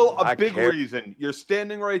feel a big reason. You're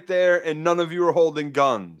standing right there and none of you are holding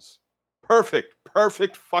guns. Perfect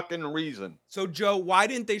fucking reason. So Joe, why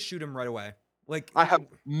didn't they shoot him right away? Like, I have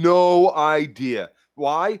no idea.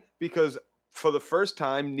 Why? Because for the first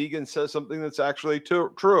time, Negan says something that's actually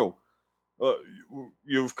true.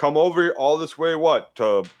 You've come over all this way, what?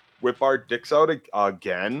 To whip our dicks out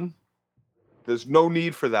again? There's no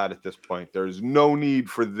need for that at this point. There's no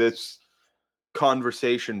need for this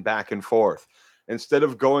conversation back and forth. Instead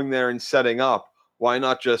of going there and setting up, why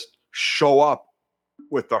not just show up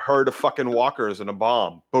with the herd of fucking walkers and a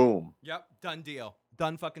bomb? Boom. Yep, done deal.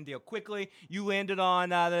 Done fucking deal. Quickly, you landed on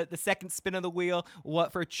the second spin of the wheel.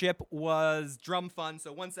 What for Chip was drum fun.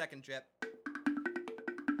 So 1 second, Chip.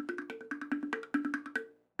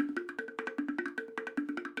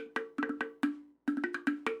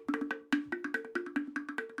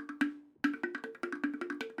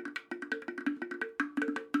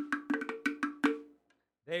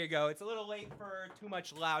 There you go. It's a little late for too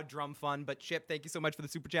much loud drum fun, but Chip, thank you so much for the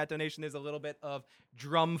Super Chat donation. There's a little bit of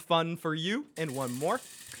drum fun for you, and one more.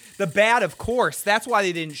 The bat, of course. That's why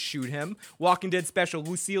they didn't shoot him. Walking Dead special.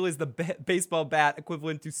 Lucille is the baseball bat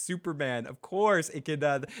equivalent to Superman. Of course, it could.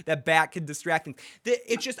 That bat can distract him.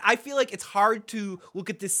 It's just, I feel like it's hard to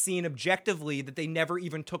look at this scene objectively that they never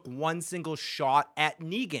even took one single shot at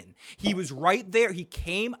Negan. He was right there. He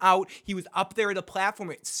came out. He was up there at a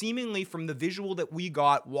platform. Seemingly, from the visual that we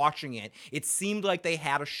got watching it, it seemed like they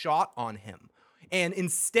had a shot on him. And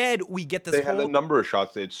instead, we get this. They had a number of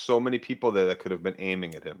shots. They had so many people there that could have been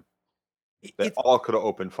aiming at him. They all could have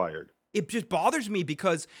opened fired. It just bothers me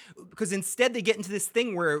because instead they get into this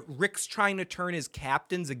thing where Rick's trying to turn his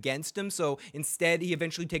captains against him. So instead he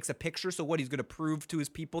eventually takes a picture. So what, he's going to prove to his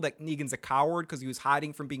people that Negan's a coward because he was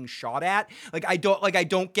hiding from being shot at. I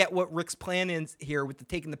don't get what Rick's plan is here with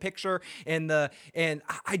taking the picture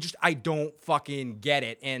I don't fucking get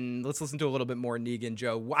it. And let's listen to a little bit more Negan,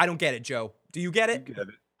 Joe. I don't get it, Joe. Do you get it? You get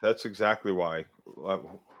it. That's exactly why.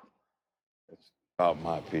 It's about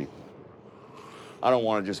my people. I don't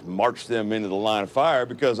want to just march them into the line of fire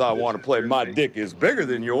because I want to play my dick is bigger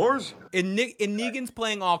than yours. And Negan's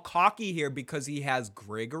playing all cocky here because he has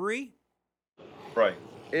Gregory. Right.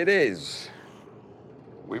 It is.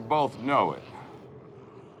 We both know it.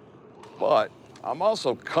 But I'm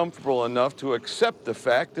also comfortable enough to accept the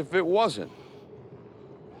fact if it wasn't.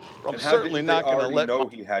 I'm And how certainly did not they going to already let know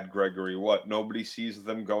he had Gregory. What? Nobody sees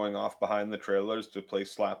them going off behind the trailers to play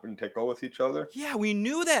slap and tickle with each other? Yeah, we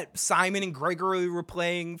knew that Simon and Gregory were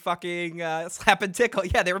playing fucking slap and tickle.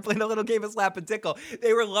 Yeah, they were playing a little game of slap and tickle.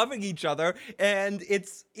 They were loving each other, and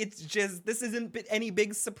it's just, this isn't any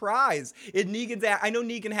big surprise. I know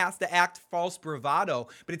Negan has to act false bravado,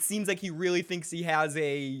 but it seems like he really thinks he has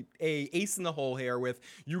a ace in the hole here with,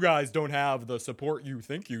 you guys don't have the support you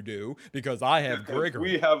think you do because I have Gregory.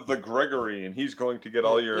 We have the Gregory, and he's going to get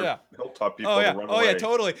all your Hilltop people to run away. Oh yeah,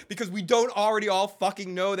 totally. Because we don't already all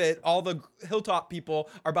fucking know that all the Hilltop people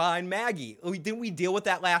are behind Maggie. Didn't we deal with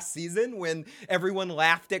that last season when everyone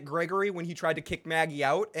laughed at Gregory when he tried to kick Maggie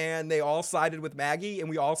out, and they all sided with Maggie, and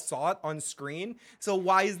we all saw it on screen? So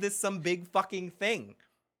why is this some big fucking thing?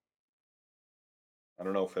 I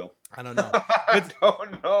don't know, Phil. I don't know. I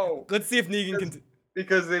don't know. Let's see if Negan can...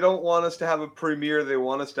 Because they don't want us to have a premiere. They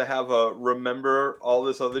want us to have a remember all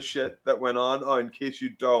this other shit that went on. Oh, in case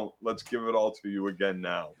you don't, let's give it all to you again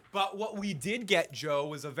now. But what we did get, Joe,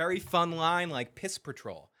 was a very fun line like Piss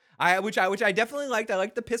Patrol. Which I definitely liked. I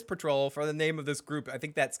liked the Piss Patrol for the name of this group. I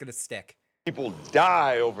think that's gonna stick. People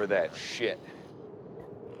die over that shit.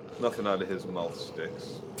 Nothing out of his mouth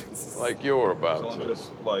sticks. Like you're about So to.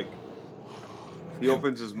 just like, he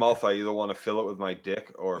opens his mouth, I either want to fill it with my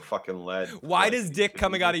dick or fucking lead. Why does dick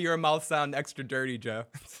coming out of your mouth sound extra dirty, Joe?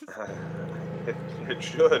 It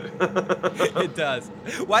should. It does.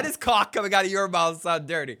 Why does cock coming out of your mouth sound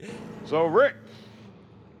dirty? So, Rick,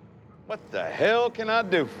 what the hell can I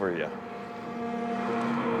do for you?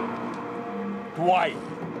 Dwight.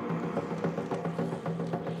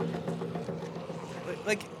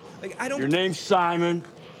 Like I don't... Your name's Simon.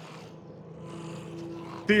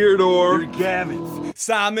 Theodore. You're Gavin.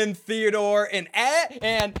 Simon, Theodore, and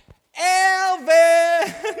Alvin.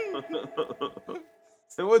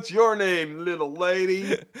 And what's your name, little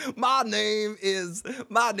lady? My name is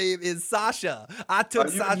Sasha. I took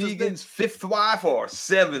Sasha's Negan's fifth wife or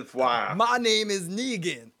seventh wife? My name is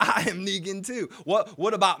Negan. I am Negan too.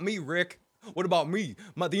 What about me, Rick? What about me?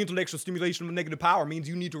 The intellectual stimulation of negative power means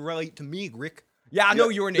you need to relate to me, Rick. Yeah, I know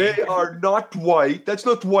your name. They are not Dwight. That's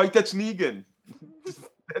not Dwight. That's Negan.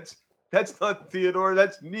 That's not Theodore.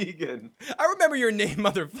 That's Negan. I remember your name,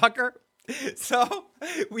 motherfucker. So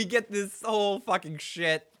we get this whole fucking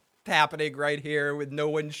shit happening right here with no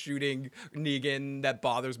one shooting Negan. That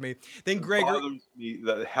bothers me. Then Gregory bothers me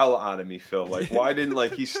the hell out of me, Phil. Like, why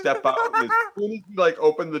didn't he step out and as soon as he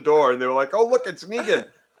opened the door and they were like, "Oh, look, it's Negan."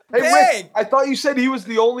 Hey, Rick, I thought you said he was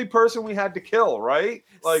the only person we had to kill, right?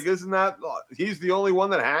 Like, isn't that he's the only one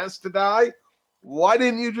that has to die? Why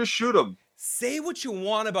didn't you just shoot him? Say what you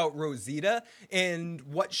want about Rosita and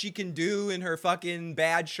what she can do in her fucking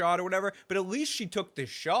bad shot or whatever, but at least she took the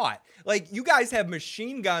shot. Like, you guys have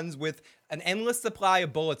machine guns with an endless supply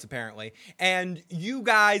of bullets, apparently, and you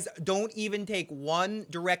guys don't even take one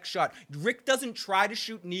direct shot. Rick doesn't try to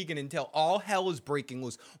shoot Negan until all hell is breaking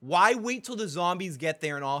loose. Why wait till the zombies get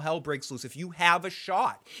there and all hell breaks loose if you have a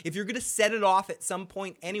shot? If you're gonna set it off at some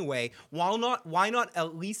point anyway, why not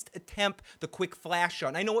at least attempt the quick flash shot?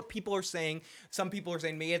 And I know what people are saying. Some people are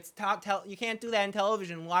saying, "Me, it's you can't do that in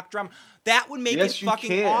television, lock drama." That would make it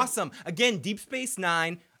fucking awesome. Again, Deep Space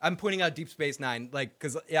Nine. I'm pointing out Deep Space Nine,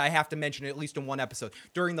 because I have to mention it at least in one episode.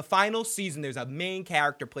 During the final season, there's a main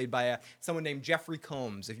character played by someone named Jeffrey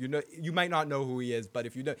Combs. If you know, you might not know who he is, but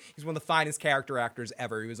if you know, he's one of the finest character actors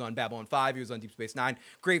ever. He was on Babylon 5, he was on Deep Space Nine.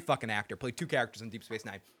 Great fucking actor. Played 2 characters in Deep Space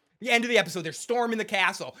Nine. The end of the episode, they're storming the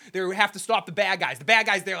castle. They have to stop the bad guys. The bad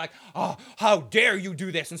guys, they're like, "Oh, how dare you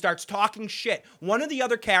do this," and starts talking shit. One of the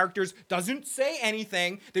other characters doesn't say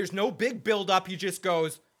anything. There's no big build-up. He just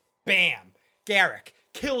goes, bam, Garrick,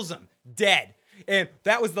 kills him, dead. And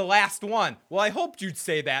that was the last one. Well, I hoped you'd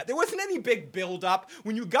say that. There wasn't any big build-up.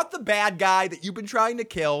 When you got the bad guy that you've been trying to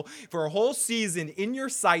kill for a whole season in your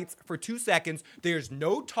sights for 2 seconds, there's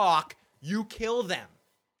no talk. You kill them.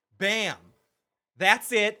 Bam.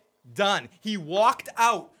 That's it. Done. He walked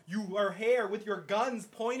out. You were here with your guns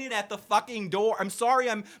pointed at the fucking door. I'm sorry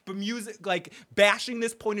I'm bashing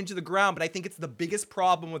this point into the ground, but I think it's the biggest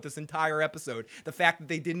problem with this entire episode. The fact that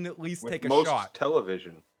they didn't at least take a shot.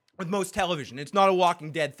 With most television. It's not a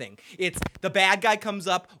Walking Dead thing. It's the bad guy comes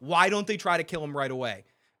up. Why don't they try to kill him right away?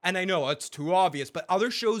 And I know it's too obvious, but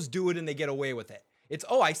other shows do it and they get away with it. It's,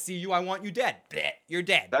 "Oh, I see you. I want you dead." Blech, you're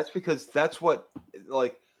dead. That's because that's what,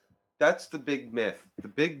 that's the big myth. The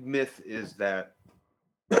big myth is that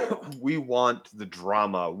we want the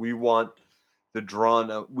drama. We want the drawn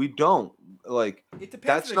out. We don't.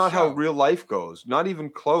 That's not how real life goes. Not even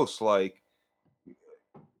close.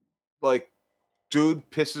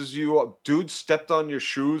 Dude pisses you up. Dude stepped on your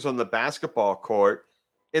shoes on the basketball court.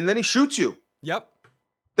 and then he shoots you. Yep.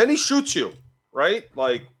 Then he shoots you, right?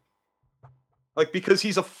 Like because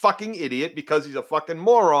he's a fucking idiot, because he's a fucking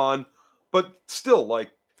moron, but still, like,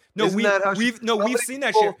 no, we've we've seen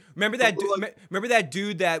that shit. Remember that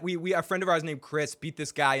dude that we a friend of ours named Chris beat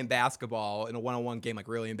this guy in basketball in a one-on-one game, like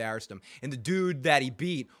really embarrassed him. And the dude that he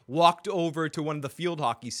beat walked over to one of the field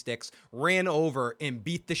hockey sticks, ran over and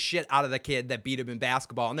beat the shit out of the kid that beat him in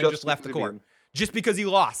basketball, and then just left the court. Just because he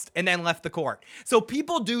lost and then left the court. So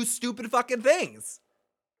people do stupid fucking things.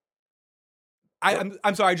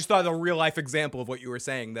 I'm sorry, I just thought of a real life example of what you were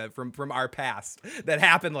saying that from our past that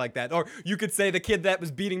happened like that. Or you could say the kid that was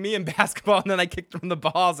beating me in basketball and then I kicked him the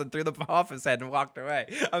balls and threw the ball off his head and walked away.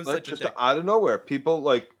 I'm such a dick. Out of nowhere, people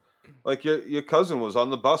like your cousin was on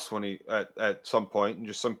the bus when he at some point, and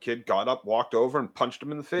just some kid got up, walked over, and punched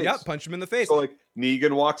him in the face. Yep, punched him in the face. So like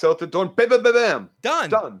Negan walks out the door and bam, bam, bam, bam.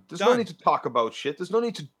 Done. There's no need to talk about shit. There's no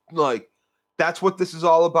need to like. That's what this is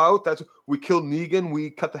all about. We killed Negan.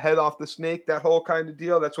 We cut the head off the snake. That whole kind of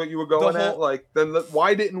deal. That's what you were going at. Like, then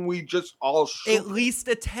why didn't we just all shoot at least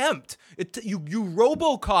attempt? You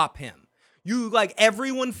RoboCop him. You like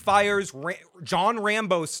everyone fires John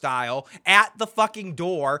Rambo style at the fucking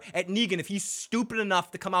door at Negan if he's stupid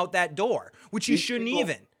enough to come out that door, which he shouldn't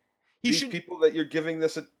even. People that you're giving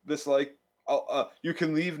this like you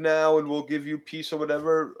can leave now and we'll give you peace or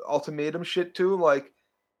whatever ultimatum shit to, like.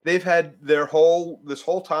 They've had this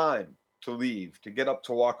whole time to leave, to get up,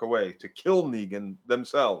 to walk away, to kill Negan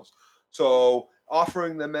themselves. So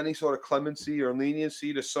offering them any sort of clemency or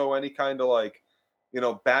leniency to sow any kind of like,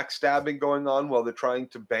 backstabbing going on while they're trying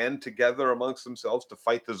to band together amongst themselves to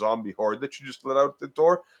fight the zombie horde that you just let out the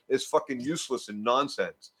door is fucking useless and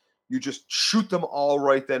nonsense. You just shoot them all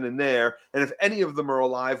right then and there. And if any of them are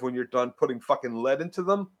alive when you're done putting fucking lead into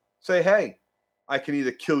them, say, hey, I can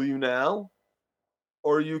either kill you now,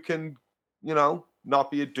 or you can, not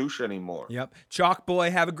be a douche anymore. Yep. Chalk Boy,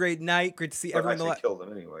 have a great night. Great to see everyone. Kill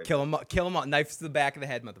them anyway. Kill him all. Knife to the back of the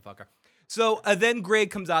head, motherfucker. So then Greg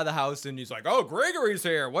comes out of the house and he's like, oh, Gregory's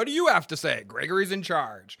here. What do you have to say? Gregory's in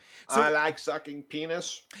charge. So, I like sucking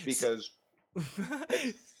penis because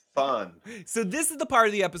it's fun. So this is the part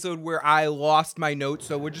of the episode where I lost my notes,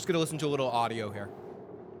 so we're just going to listen to a little audio here.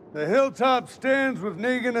 The hilltop stands with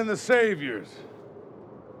Negan and the Saviors.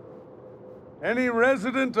 Any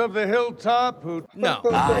resident of the hilltop who... No.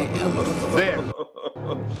 I am there.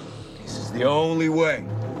 This is the only way.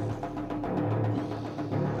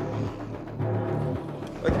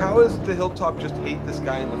 Like, how does the hilltop just hate this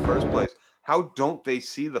guy in the first place? How don't they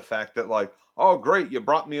see the fact that, like, oh, great, you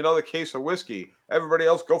brought me another case of whiskey. Everybody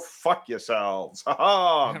else, go fuck yourselves.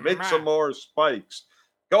 Ha-ha, make some more spikes.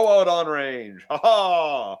 Go out on range.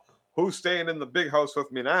 Ha-ha. Who's staying in the big house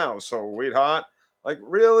with me now, sweetheart? Like,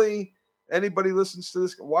 really? Anybody listens to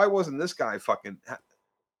this? Why wasn't this guy fucking...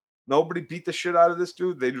 Nobody beat the shit out of this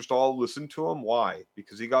dude? They just all listened to him? Why?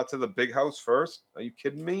 Because he got to the big house first? Are you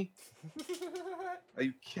kidding me? Are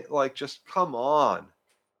you kidding? Like, just come on.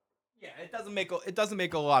 Yeah, it doesn't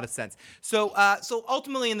make a lot of sense. So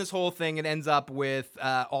ultimately in this whole thing, it ends up with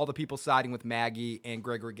all the people siding with Maggie, and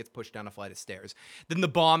Gregory gets pushed down a flight of stairs. Then the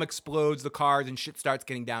bomb explodes, the cars, and shit starts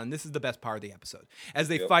getting down. And this is the best part of the episode. As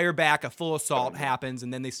they fire back, a full assault happens,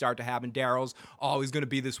 and then they start to happen. Daryl's always going to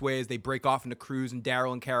be this way as they break off into crews, and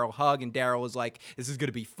Daryl and Carol hug, and Daryl is like, this is going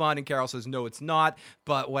to be fun, and Carol says, no, it's not,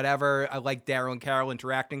 but whatever. I like Daryl and Carol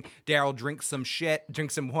interacting. Daryl drinks some shit,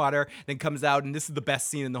 drinks some water, then comes out, and this is the best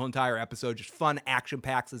scene in the whole entire episode. Just fun action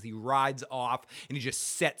packs as he rides off and he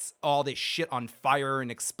just sets all this shit on fire and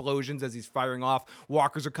explosions as he's firing off.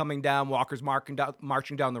 Walkers are coming down. Walkers marching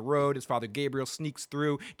down the road as Father Gabriel sneaks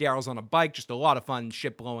through. Daryl's on a bike. Just a lot of fun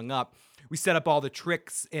shit blowing up. We set up all the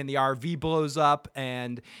tricks and the RV blows up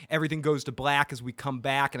and everything goes to black as we come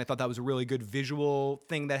back. And I thought that was a really good visual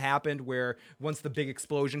thing that happened where once the big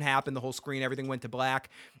explosion happened, the whole screen, everything went to black.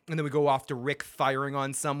 And then we go off to Rick firing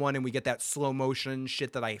on someone and we get that slow motion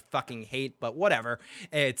shit that I fucking hate, but whatever.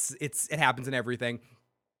 It happens in everything.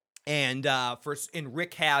 And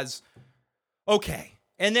Rick has, okay.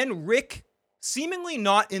 And then Rick, seemingly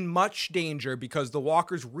not in much danger because the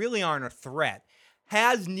walkers really aren't a threat,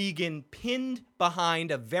 has Negan pinned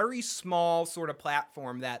behind a very small sort of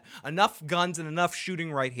platform that enough guns and enough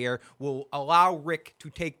shooting right here will allow Rick to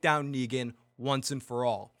take down Negan once and for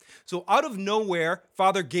all. So out of nowhere,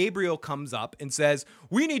 Father Gabriel comes up and says,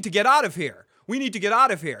 we need to get out of here. We need to get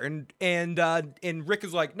out of here. And Rick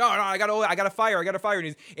is like, no, I gotta fire.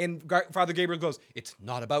 And Father Gabriel goes, it's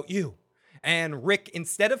not about you. And Rick,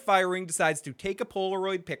 instead of firing, decides to take a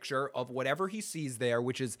Polaroid picture of whatever he sees there,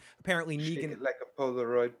 which is apparently Negan. Like a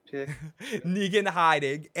Polaroid pic. Negan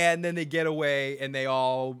hiding. And then they get away and they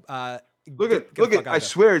all Look at. I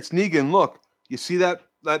swear it's Negan. Look, you see that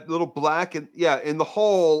little black and in the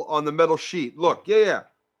hole on the metal sheet. Look, yeah,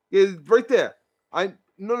 right there.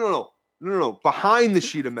 No. Behind the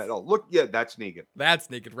sheet of metal. Look, that's Negan. That's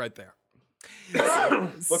Negan right there.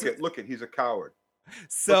 Look at. He's a coward.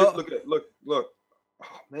 So look.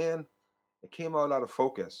 Oh man. It came out of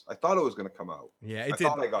focus. I thought it was going to come out. Yeah, it did.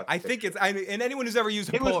 I think it's. And anyone who's ever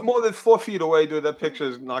used it was more than 4 feet away, dude. That picture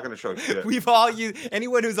is not going to show shit. We've all used.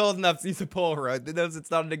 Anyone who's old enough sees a Polaroid knows it's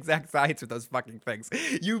not an exact science with those fucking things.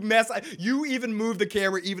 You even move the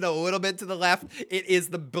camera even a little bit to the left. It is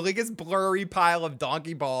the biggest blurry pile of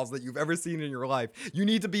donkey balls that you've ever seen in your life. You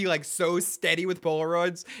need to be like so steady with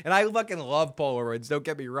Polaroids. And I fucking love Polaroids. Don't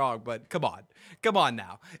get me wrong, but come on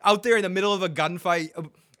now. Out there in the middle of a gunfight.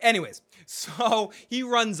 Anyways, so he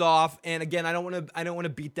runs off, and again, I don't want to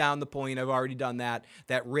beat down the point. I've already done that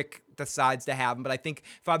Rick decides to have him, but I think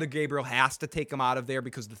Father Gabriel has to take him out of there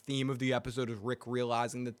because the theme of the episode is Rick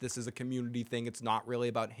realizing that this is a community thing. It's not really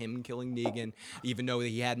about him killing Negan, even though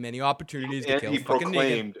he had many opportunities to kill fucking Negan. He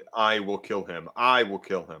proclaimed, I will kill him. I will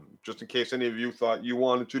kill him. Just in case any of you thought you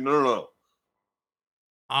wanted to. No.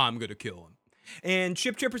 I'm going to kill him. And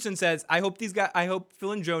Chip Chipperson says, I hope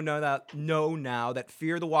Phil and Joe know now that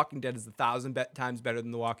Fear the Walking Dead is 1,000 times better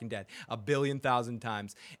than The Walking Dead. 1,000,000,000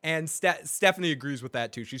 times. And Stephanie agrees with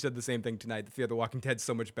that too. She said the same thing tonight. Fear the Walking Dead is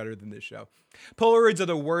so much better than this show. Polaroids are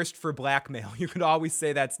the worst for blackmail. You could always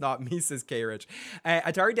say that's not me, says K-Rich.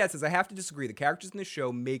 Atari Dad says, I have to disagree. The characters in this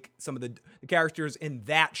show make some of the characters in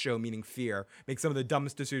that show, meaning Fear, make some of the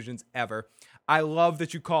dumbest decisions ever. I love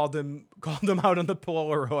that you called them out on the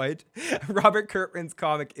Polaroid. Robert Kirkman's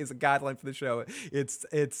comic is a guideline for the show.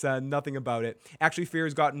 It's nothing about it. Actually, Fear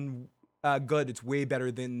has gotten good. It's way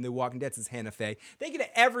better than The Walking Dead, says Hannah Faye. Thank you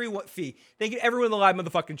to everyone, Thank you to everyone in the live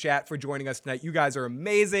motherfucking chat for joining us tonight. You guys are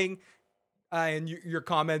amazing. And your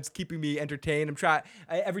comments keeping me entertained.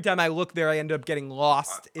 Every time I look there, I end up getting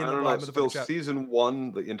lost in the live motherfucking chat. Season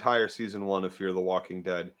 1, the entire season 1 of Fear the Walking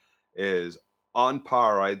Dead is on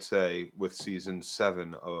par, I'd say, with season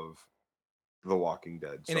 7 of The Walking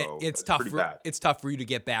Dead. So and it's tough. It's tough for you to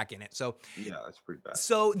get back in it. So yeah, it's pretty bad.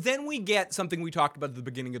 So then we get something we talked about at the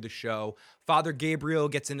beginning of the show. Father Gabriel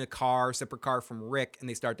gets in a separate car from Rick, and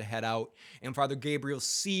they start to head out. And Father Gabriel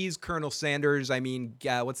sees Colonel Sanders.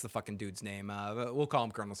 What's the fucking dude's name? We'll call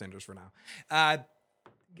him Colonel Sanders for now.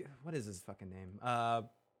 What is his fucking name?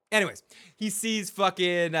 Anyways, he sees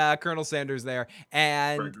fucking Colonel Sanders there,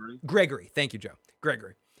 and Gregory. Thank you, Joe.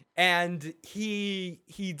 Gregory. And he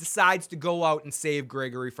decides to go out and save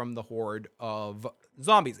Gregory from the horde of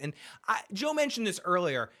zombies. And Joe mentioned this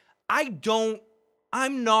earlier.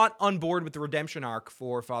 I'm not on board with the redemption arc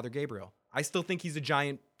for Father Gabriel. I still think he's a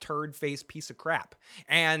giant turd-faced piece of crap.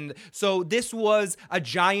 And so this was a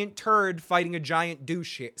giant turd fighting a giant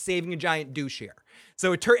douche here, saving a giant douche here.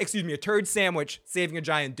 So a turd sandwich saving a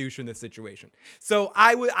giant douche in this situation. So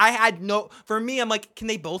for me, I'm like, can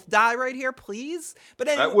they both die right here, please? But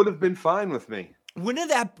anyway, that would have been fine with me. Wouldn't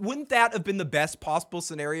that have been the best possible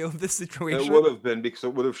scenario of this situation? It would have been, because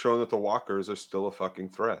it would have shown that the walkers are still a fucking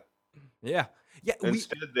threat. Yeah. Yeah,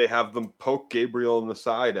 instead, they have them poke Gabriel in the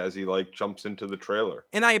side as he jumps into the trailer.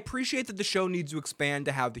 And I appreciate that the show needs to expand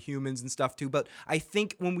to have the humans and stuff too, but I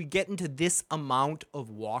think when we get into this amount of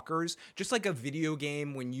walkers, just like a video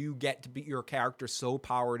game, when you get to be your character so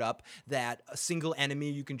powered up that a single enemy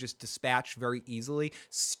you can just dispatch very easily,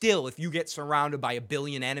 still, if you get surrounded by a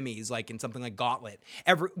billion enemies, like in something like Gauntlet,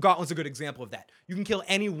 Gauntlet's a good example of that. You can kill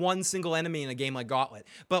any one single enemy in a game like Gauntlet,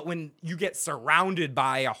 but when you get surrounded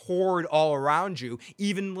by a horde all around you,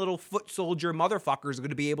 even little foot soldier motherfuckers are going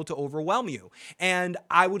to be able to overwhelm you. And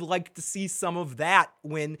I would like to see some of that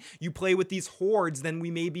when you play with these hordes. Then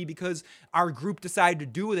we maybe, because our group decided to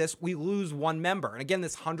do this, we lose one member. And again,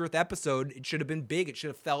 this 100th episode, it should have been big. It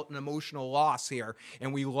should have felt an emotional loss here.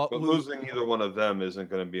 And but losing either one of them isn't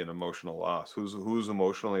going to be an emotional loss. Who's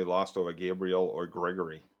emotionally lost over Gabriel or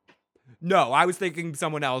Gregory? No, I was thinking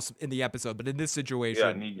someone else in the episode, but in this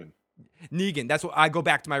situation, yeah, Negan. That's what I go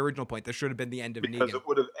back to my original point. That should have been the end of Negan. Because it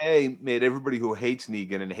would have made everybody who hates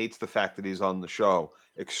Negan and hates the fact that he's on the show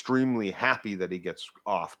extremely happy that he gets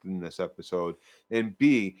offed in this episode. And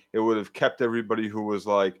B, it would have kept everybody who was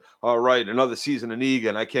like, all right, another season of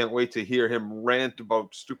Negan. I can't wait to hear him rant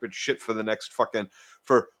about stupid shit for the next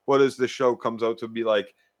for what is the show comes out to be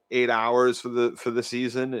 8 hours for the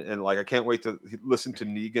season. And I can't wait to listen to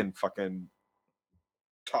Negan fucking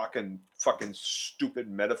talking fucking stupid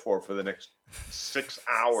metaphor for the next 6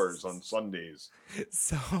 hours on Sundays.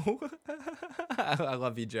 So I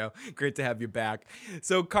love you, Joe. Great to have you back.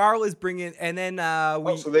 So Carl is bringing, and then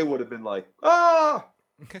so they would have been like, ah.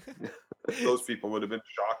 Those people would have been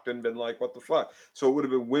shocked and been like, what the fuck? So it would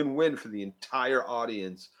have been win-win for the entire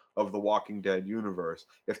audience of the Walking Dead universe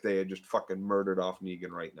if they had just fucking murdered off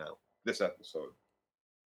Negan right now. This episode.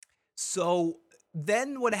 So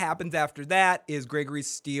then what happens after that is Gregory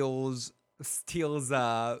steals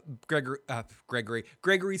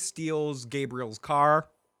Gabriel's car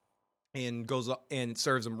and goes up and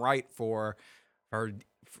serves him right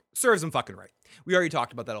serves him fucking right. We already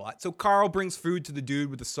talked about that a lot. So Carl brings food to the dude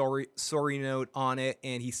with a sorry note on it,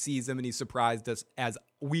 and he sees him and he's surprised as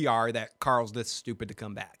we are that Carl's this stupid to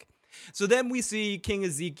come back. So then we see King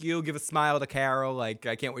Ezekiel give a smile to Carol, like,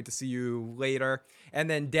 I can't wait to see you later. And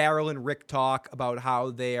then Daryl and Rick talk about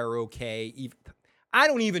how they are okay. I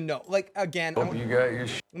don't even know. Like, again, Hope you got your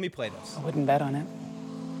let me play this. I wouldn't bet on it.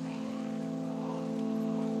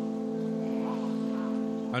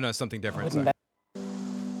 Oh, no, something different. Wouldn't bet.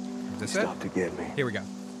 Is this Stop to get me. Here we go.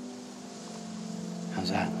 How's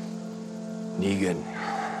that? Negan.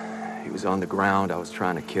 He was on the ground. I was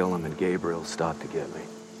trying to kill him, and Gabriel stopped to get me.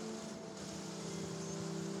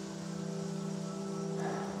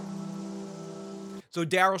 So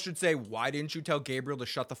Daryl should say, why didn't you tell Gabriel to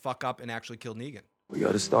shut the fuck up and actually kill Negan? We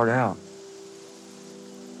got to start out.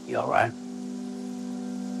 You all right?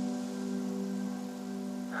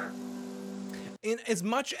 And as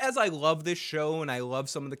much as I love this show and I love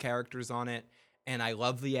some of the characters on it and I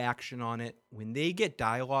love the action on it, when they get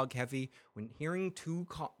dialogue heavy, when hearing two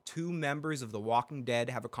members of The Walking Dead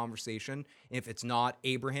have a conversation, if it's not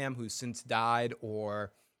Abraham, who's since died,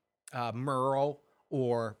 or Merle,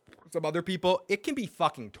 or some other people, it can be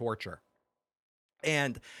fucking torture.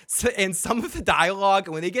 And some of the dialogue,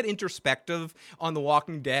 when they get introspective on The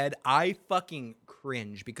Walking Dead, I fucking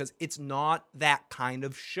cringe because it's not that kind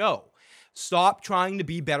of show. Stop trying to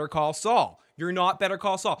be Better Call Saul. You're not Better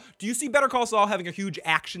Call Saul. Do you see Better Call Saul having a huge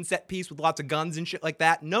action set piece with lots of guns and shit like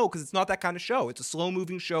that? No, because it's not that kind of show. It's a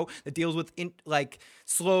slow-moving show that deals with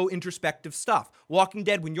slow, introspective stuff. Walking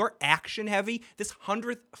Dead, when you're action-heavy, this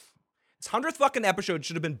 100th fucking episode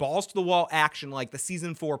should have been balls to the wall action like the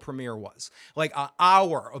season 4 premiere was. Like an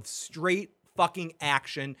hour of straight fucking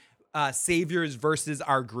action, saviors versus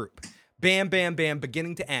our group. Bam, bam, bam,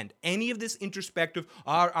 beginning to end. Any of this introspective,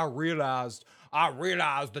 I realized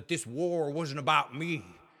that this war wasn't about me.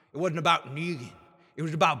 It wasn't about Negan. It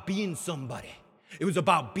was about being somebody. It was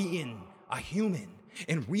about being a human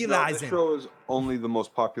and realizing. No, this show is only the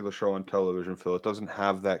most popular show on television, Phil. It doesn't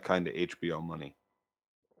have that kind of HBO money.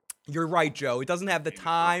 You're right, Joe. It doesn't have the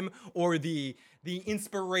time or the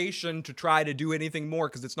inspiration to try to do anything more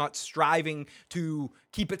because it's not striving to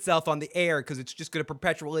keep itself on the air because it's just going to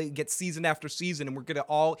perpetually get season after season and we're going to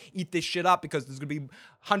all eat this shit up because there's going to be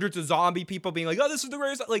hundreds of zombie people being like, oh, this is the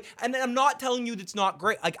greatest. Like, and I'm not telling you it's not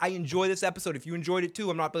great. Like, I enjoy this episode. If you enjoyed it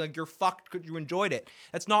too, I'm not like, you're fucked because you enjoyed it.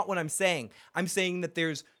 That's not what I'm saying. I'm saying that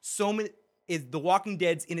there's so many, The Walking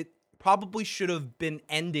Dead's in it probably should have been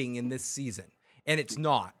ending in this season. And it's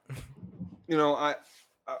not. You know, I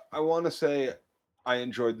want to say I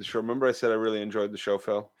enjoyed the show. Remember I said I really enjoyed the show,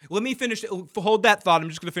 Phil? Let me finish. Hold that thought. I'm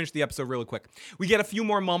just going to finish the episode really quick. We get a few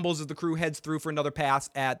more mumbles as the crew heads through for another pass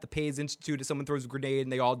at the Pays Institute as someone throws a grenade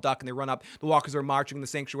and they all duck and they run up. The walkers are marching in the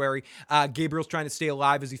sanctuary. Gabriel's trying to stay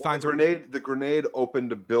alive as he finds the grenade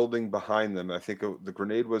opened a building behind them. I think the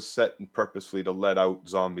grenade was set purposely to let out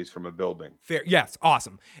zombies from a building. Fair. Yes.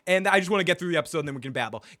 Awesome. And I just want to get through the episode and then we can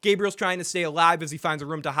babble. Gabriel's trying to stay alive as he finds a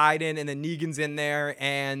room to hide in and then Negan's in there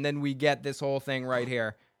and then we get this whole thing right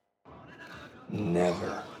here.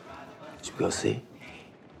 Never. Did you go see?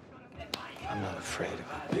 I'm not afraid of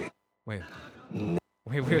a big. Wait,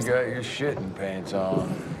 where's you got your shitting pants on?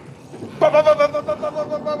 What?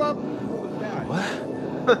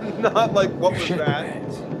 Not like what was that?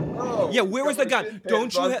 Oh, yeah, where was the gun?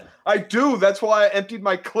 Don't you? I do. That's why I emptied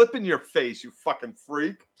my clip in your face. You fucking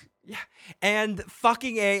freak. Yeah, and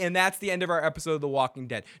fucking and that's the end of our episode of The Walking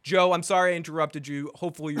Dead. Joe, I'm sorry I interrupted you.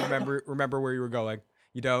 Hopefully you remember where you were going.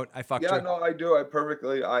 You don't? I fucked you. Yeah, no, I do. I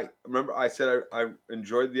remember I said I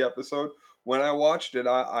enjoyed the episode. When I watched it,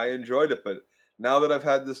 I enjoyed it. But now that I've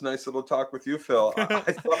had this nice little talk with you, Phil, I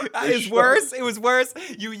thought it's worse. It was worse. Are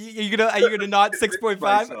you gonna not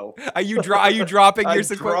 6.5? Are you dropping your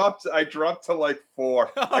 6.5? I dropped to like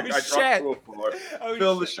 4. Oh, I dropped to a 4.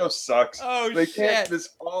 Phil, the show sucks. Oh they shit! This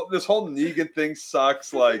whole Negan thing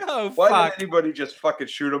sucks. Like, oh, why did anybody just fucking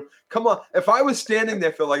shoot him? Come on! If I was standing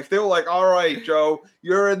there, Phil, like if they were like, "All right, Joe,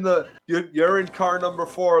 you're in car number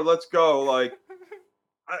 4. Let's go." Like,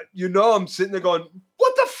 I'm sitting there going,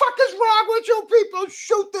 "What the fuck is wrong with you people?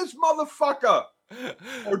 Shoot this motherfucker!"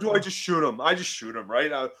 Or do I just shoot him? I just shoot him,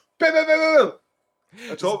 right?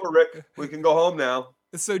 It's over, Rick. We can go home now.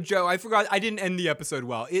 So, Joe, I forgot, I didn't end the episode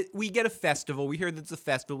well. We get a festival. We hear that it's a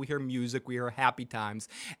festival. We hear music. We hear happy times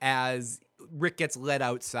as Rick gets led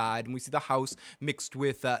outside, and we see the house mixed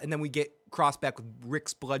with, and then we get crossed back with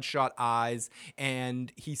Rick's bloodshot eyes,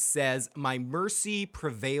 and he says, "My mercy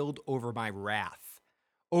prevailed over my wrath."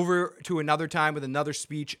 Over to another time with another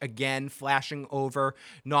speech, again, flashing over,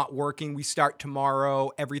 not working. We start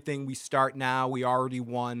tomorrow. Everything we start now. We already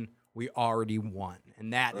won. We already won.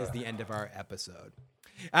 And that is the end of our episode.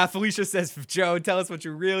 Felicia says, Joe, tell us what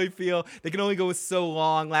you really feel. They can only go so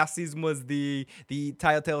long. Last season was the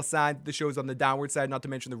telltale sign that the show is on the downward side, not to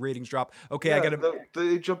mention the ratings drop. Okay, yeah, I gotta.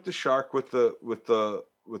 They jumped the shark with the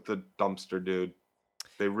dumpster dude.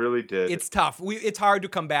 They really did. It's tough. It's hard to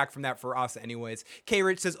come back from that for us anyways. K.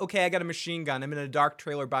 Rich says, okay, I got a machine gun. I'm in a dark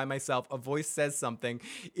trailer by myself. A voice says something.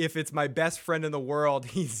 If it's my best friend in the world,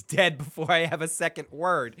 he's dead before I have a second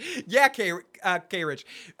word. Yeah, K. Rich.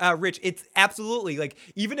 Rich, it's absolutely, like,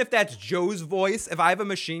 even if that's Joe's voice, if I have a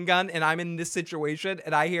machine gun and I'm in this situation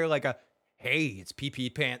and I hear like a, hey, it's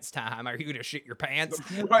pee-pee pants time. Are you going to shit your pants?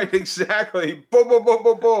 Right, exactly. Boom, boom, boom,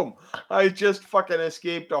 boom, boom. I just fucking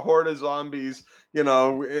escaped a horde of zombies, and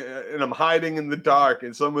I'm hiding in the dark,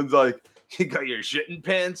 and someone's like, you got your shitting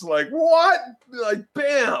pants? Like, what? Like,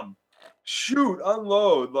 bam. Shoot,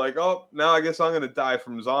 unload. Like, oh, now I guess I'm going to die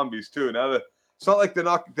from zombies too. Now that it's not like they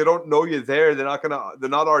don't know you're there. They're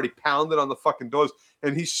not already pounded on the fucking doors.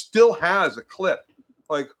 And he still has a clip.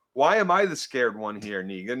 Like, why am I the scared one here,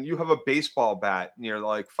 Negan? You have a baseball bat and you're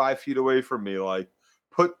like 5 feet away from me. Like,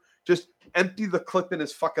 just empty the clip in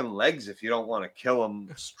his fucking legs if you don't want to kill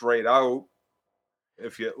him straight out.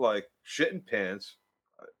 If you like shitting pants.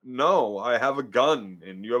 No, I have a gun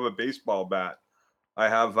and you have a baseball bat. I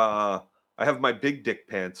have my big dick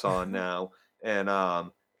pants on now, and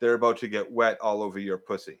they're about to get wet all over your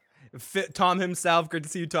pussy. Tom himself, good to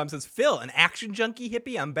see you, Tom, says, Phil, an action junkie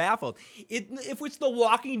hippie? I'm baffled. If it's The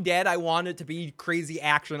Walking Dead, I want it to be crazy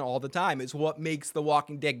action all the time. It's what makes The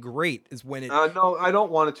Walking Dead great, is when it... No, I don't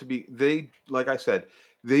want it to be... Like I said,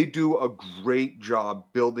 they do a great job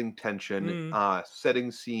building tension, setting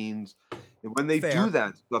scenes. And when they do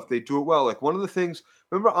that stuff, they do it well. Like, one of the things...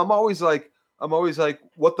 Remember, I'm always like,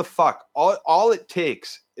 what the fuck? All it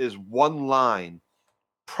takes is one line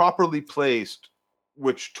properly placed,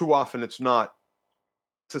 which too often it's not,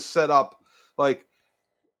 to set up like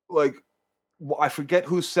I forget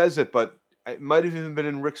who says it, but it might have even been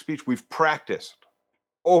in Rick's speech. We've practiced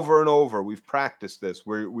over and over. We've practiced this.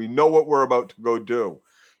 We know what we're about to go do.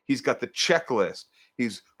 He's got the checklist.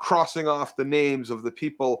 He's crossing off the names of the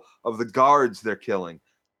people, of the guards they're killing.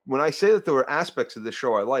 When I say that there were aspects of the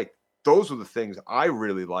show I liked, those were the things I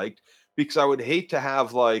really liked, because I would hate to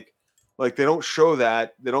have like they don't show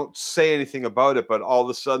that, they don't say anything about it, but all of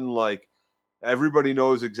a sudden, like, everybody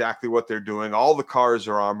knows exactly what they're doing. All the cars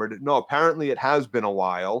are armored. No, apparently it has been a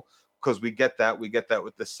while, because we get that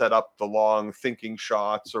with the setup, the long thinking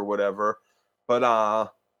shots or whatever.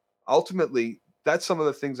 But ultimately, that's some of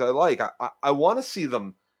the things I like. I want to see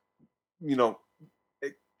them,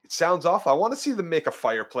 it sounds off. I want to see them make a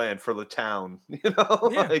fire plan for the town.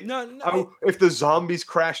 Yeah, if the zombies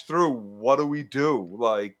crash through, what do we do?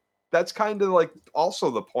 Like, that's kind of like also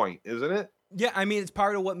the point, isn't it? Yeah, I mean, it's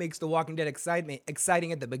part of what makes The Walking Dead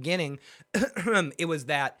exciting at the beginning. It was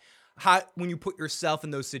that when you put yourself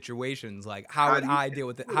in those situations, like, how would I deal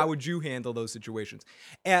with it? How would you handle those situations?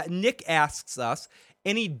 Nick asks us,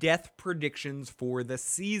 any death predictions for the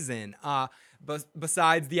season?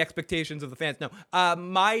 Besides the expectations of the fans? No.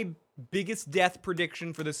 My biggest death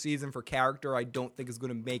prediction for the season for character I don't think is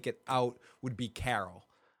going to make it out would be Carol.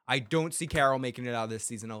 I don't see Carol making it out of this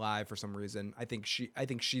season alive for some reason. I think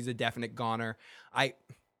she's a definite goner. I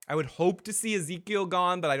would hope to see Ezekiel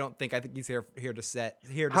gone, but I think he's here to stay.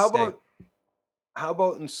 How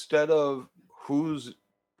about instead of whose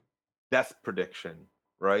death prediction,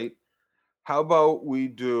 right? How about we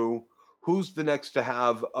do who's the next to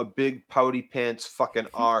have a big pouty pants fucking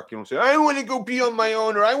arc? Say, I want to go be on my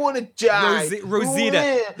own, or I want to die.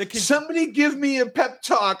 Rosita. Somebody give me a pep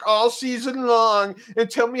talk all season long and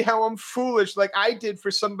tell me how I'm foolish, like I did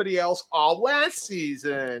for somebody else all last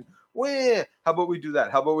season. How about we do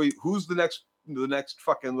that? How about who's the next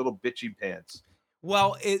fucking little bitchy pants?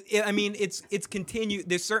 Well, it's continued.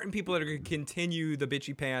 There's certain people that are going to continue the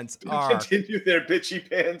bitchy pants arc. Continue their bitchy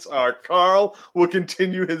pants arc. Carl will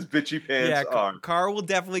continue his bitchy pants arc. Carl will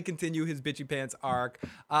definitely continue his bitchy pants arc.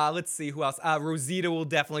 Let's see who else. Rosita will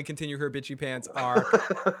definitely continue her bitchy pants arc.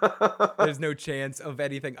 There's no chance of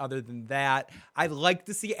anything other than that. I'd like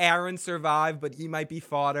to see Aaron survive, but he might be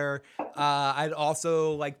fodder. I'd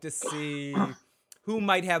also like to see Who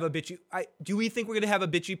might have a bitchy? Do we think we're gonna have a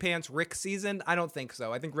bitchy pants Rick season? I don't think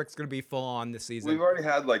so. I think Rick's gonna be full on this season. We've already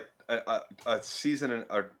had like a season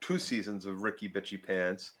or 2 seasons of Ricky Bitchy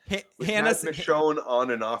Pants. Hannah's been shown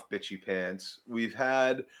on and off Bitchy Pants. We've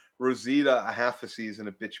had Rosita a half a season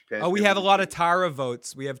of Bitchy Pants. Oh, we have a lot of Tara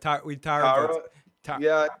votes. We have Tara votes.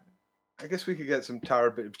 Yeah, I guess we could get some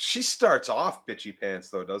Tara. She starts off Bitchy Pants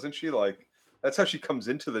though, doesn't she? Like that's how she comes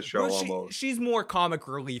into the show almost. She's more comic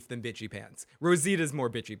relief than Bitchy Pants. Rosita's more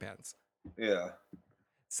Bitchy Pants. Yeah.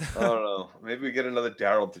 So, I don't know. Maybe we get another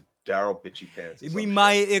Daryl Bitchy Pants.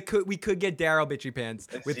 We could get Daryl Bitchy Pants.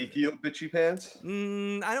 Ezekiel Bitchy Pants?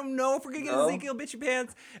 I don't know if we're gonna get Ezekiel Bitchy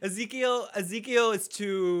Pants. Ezekiel is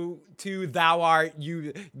too thou art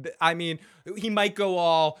you. I mean, he might go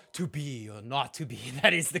all to be or not to be.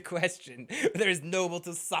 That is the question. There is noble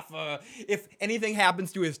to suffer. If anything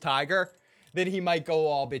happens to his tiger, then he might go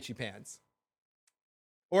all Bitchy Pants.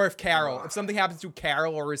 Or if something happens to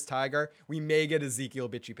Carol or his tiger, we may get Ezekiel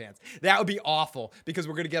Bitchy Pants. That would be awful because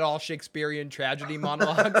we're going to get all Shakespearean tragedy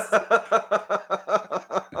monologues.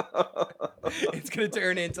 It's going to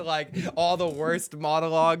turn into like all the worst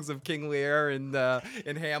monologues of King Lear and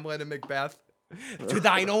Hamlet and Macbeth. To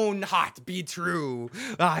thine own heart be true,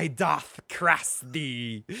 I doth crass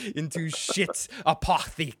thee into shit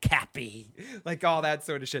apothecappy. Like all that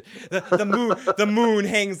sort of shit. The moon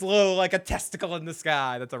hangs low like a testicle in the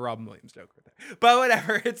sky. That's a Robin Williams joke right there. But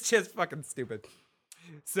whatever, it's just fucking stupid.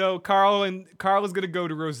 So Carl is gonna go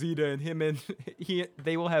to Rosita, and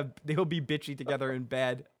they will be bitchy together in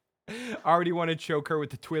bed. I already want to choke her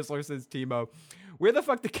with the Twizzler, says Timo. Where the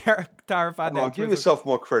fuck did Tara find that? Give yourself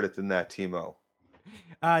more credit than that, Timo.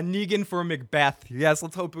 Negan for Macbeth. Yes,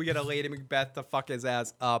 let's hope we get a Lady Macbeth to fuck his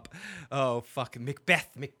ass up. Oh, fuck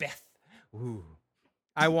Macbeth. Ooh.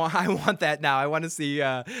 I want that now. I want to see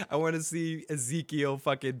Ezekiel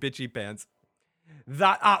fucking Bitchy Pants.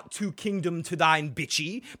 That art to kingdom to thine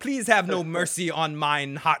bitchy. Please have no mercy on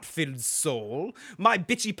mine heart-filled soul. My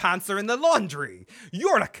bitchy pants are in the laundry.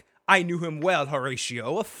 Yorick, I knew him well,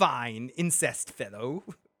 Horatio, a fine incest fellow.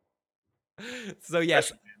 So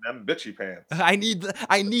yes, them bitchy pants. I need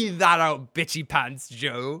that out bitchy pants,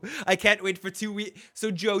 Joe. I can't wait for 2 weeks. So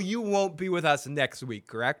Joe, you won't be with us next week,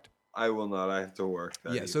 correct? I will not. I have to work.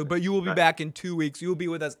 But you will be back in 2 weeks. You will be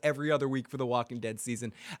with us every other week for the Walking Dead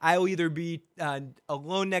season. I'll either be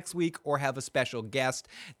alone next week or have a special guest.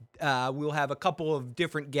 We'll have a couple of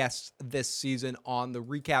different guests this season on the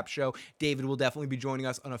recap show. David will definitely be joining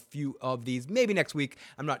us on a few of these, maybe next week.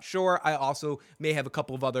 I'm not sure. I also may have a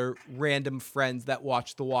couple of other random friends that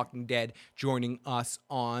watch The Walking Dead joining us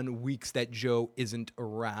on weeks that Joe isn't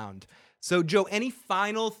around. So, Joe, any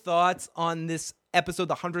final thoughts on this episode,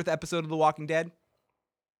 the 100th episode of The Walking Dead?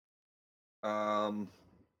 It's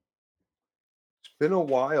been a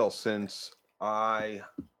while since I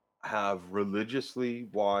have religiously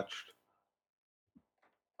watched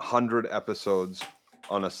 100 episodes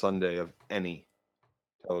on a Sunday of any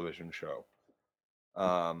television show.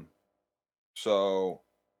 So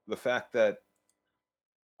the fact that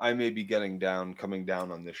I may be coming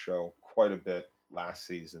down on this show quite a bit last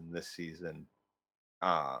season, this season,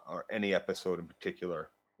 or any episode in particular,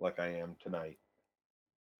 like I am tonight,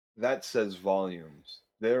 that says volumes.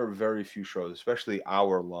 There are very few shows, especially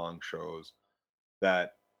hour-long shows,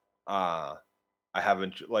 that I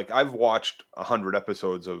haven't, like, I've watched 100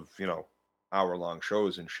 episodes of, hour-long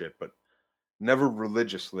shows and shit, but never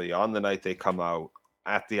religiously on the night they come out,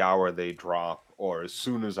 at the hour they drop, or as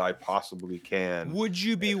soon as I possibly can. Would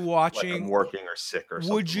you be watching? Like I'm working or sick or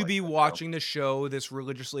something. Would you be watching the show this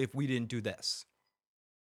religiously if we didn't do this?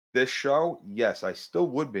 This show, yes, I still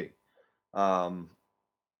would be. At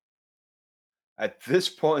this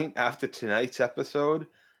point, after tonight's episode,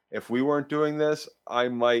 if we weren't doing this, I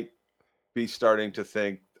might be starting to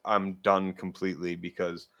think I'm done completely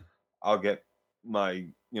because I'll get my,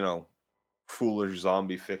 foolish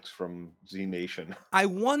zombie fix from Z Nation. I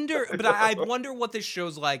wonder what this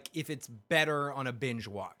show's like if it's better on a binge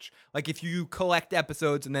watch. Like if you collect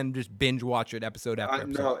episodes and then just binge watch it episode after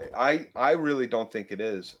episode. No, I really don't think it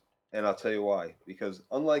is. And I'll tell you why. Because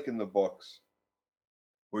unlike in the books,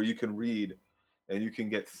 where you can read and you can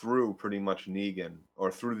get through pretty much Negan,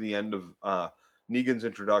 or through the end of Negan's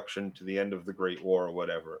introduction to the end of the Great War or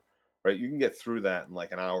whatever, right? You can get through that in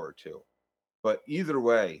like an hour or two. But either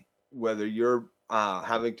way, whether you're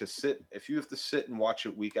having to sit, if you have to sit and watch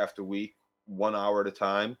it week after week, 1 hour at a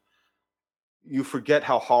time, you forget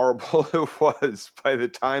how horrible it was by the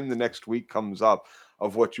time the next week comes up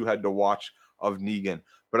of what you had to watch of Negan.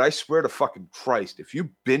 But I swear to fucking Christ, if you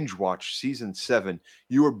binge watch season 7,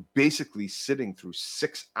 you are basically sitting through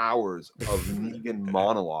 6 hours of Negan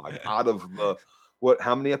monologue out of the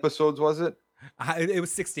how many episodes was it? It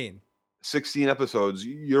was 16. 16 episodes.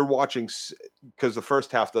 You're watching, because the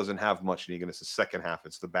first half doesn't have much Negan. It's the second half.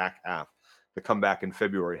 It's the back half, the comeback in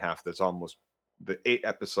February half. That's almost the 8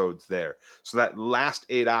 episodes there. So that last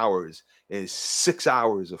 8 hours is 6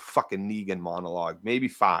 hours of fucking Negan monologue, maybe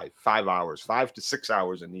 5 hours, 5 to 6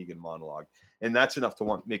 hours of Negan monologue. And that's enough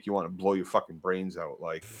to make you want to blow your fucking brains out.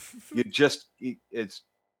 Like, it's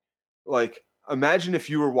like, imagine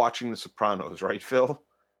if you were watching The Sopranos, right, Phil?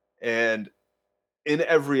 And in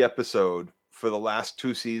every episode for the last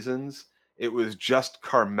 2 seasons, it was just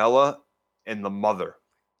Carmela and the mother.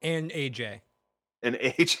 And AJ. And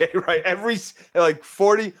AJ, right? Every, like,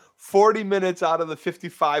 40 minutes out of the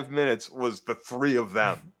 55 minutes was the 3 of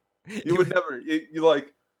them. You would never, you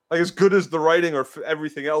like as good as the writing or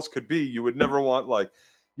everything else could be, you would never want, like,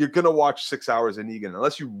 you're going to watch 6 hours of Negan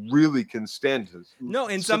unless you really can stand to. No,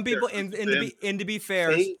 and some people, and to be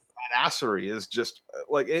fair, badassery is just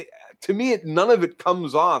like, to me, none of it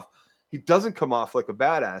comes off. He doesn't come off like a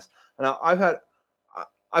badass. And I've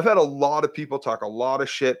had a lot of people talk a lot of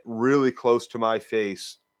shit really close to my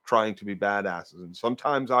face trying to be badasses, and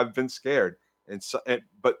sometimes I've been scared.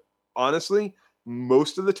 But honestly,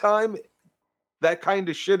 most of the time, that kind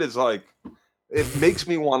of shit is like, it makes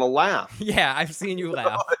me want to laugh. Yeah, I've seen you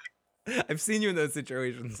laugh. I've seen you in those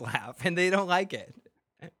situations laugh, and they don't like it.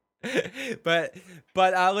 but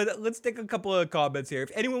let's take a couple of comments here.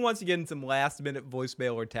 If anyone wants to get in some last minute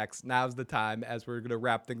voicemail or text, now's the time, as we're gonna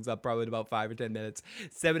wrap things up probably in about 5 or 10 minutes.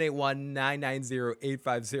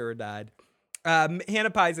 781-990-8509.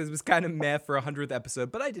 Hannah Pie says it was kind of meh for 100th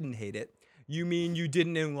episode, but I didn't hate it. You mean you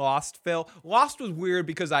didn't in Lost, Phil? Lost was weird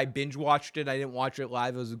because I binge watched it. I didn't watch it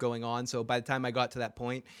live as it was going on. So by the time I got to that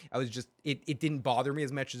point, I was just, it didn't bother me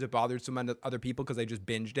as much as it bothered some other people because I just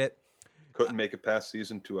binged it. Couldn't make it past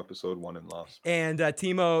season 2, episode 1 in Lost. And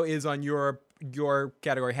Timo is on your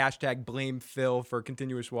category, hashtag blame Phil for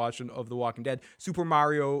continuous watching of The Walking Dead. Super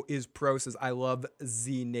Mario is pro, says I love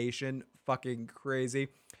Z Nation. Fucking crazy.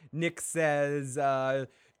 Nick says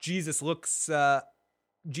Jesus looks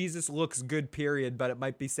good, period, but it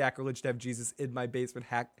might be sacrilege to have Jesus in my basement.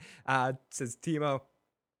 Says Timo.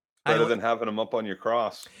 Better than having him up on your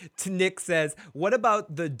cross. Nick says, what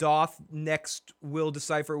about the doth next will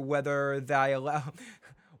decipher whether thy allow...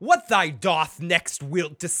 What thy doth next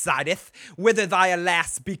wilt decideth, whether thy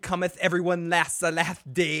alas becometh everyone last a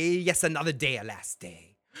last day, yes, another day a last day.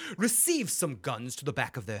 Receive some guns to the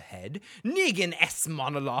back of their head. Negan S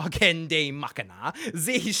monologue ende machina.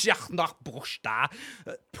 Zehishach nach brusta.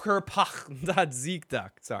 Perpach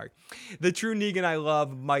ziegdak. Sorry. The true Negan I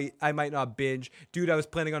love I might not binge. Dude, I was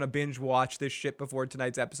planning on a binge watch this shit before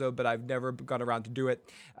tonight's episode, but I've never gone around to do it.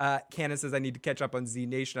 Cannon says I need to catch up on Z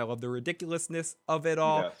Nation. I love the ridiculousness of it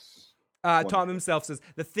all. Yes. Tom himself says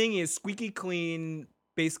the thing is squeaky clean,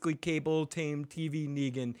 basically cable tame TV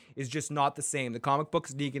Negan is just not the same. The comic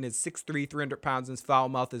books Negan is 6'3", 300 pounds, and his foul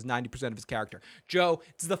mouth is 90% of his character. This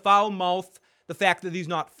is the foul mouth, the fact that he's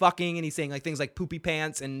not fucking and he's saying like things like poopy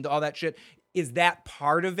pants and all that shit. Is that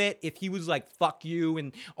part of it? If he was like fuck you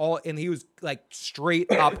and he was like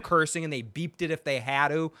straight up cursing and they beeped it if they had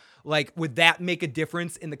to, like, would that make a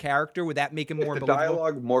difference in the character? Would that make him more believable? If the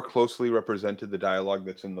dialogue more closely represented the dialogue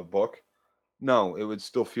that's in the book, no, it would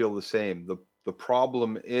still feel the same. The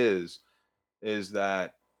problem is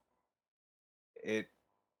that it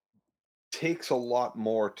takes a lot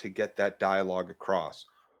more to get that dialogue across.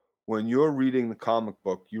 When you're reading the comic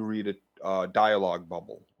book, you read a dialogue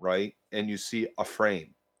bubble, right? And you see a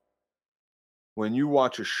frame. When you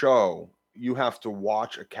watch a show, you have to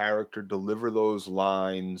watch a character deliver those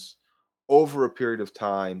lines over a period of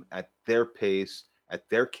time at their pace, at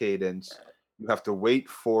their cadence. You have to wait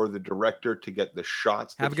for the director to get the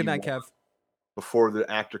shots. Have a good night, Kev. Before the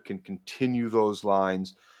actor can continue those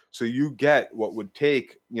lines. So you get what would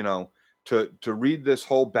take, to read this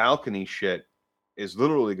whole balcony shit is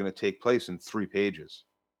literally going to take place in 3 pages,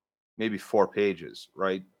 maybe 4 pages,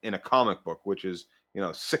 right? In a comic book, which is,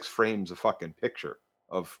 6 frames of fucking picture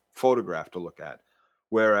of photograph to look at.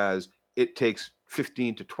 Whereas it takes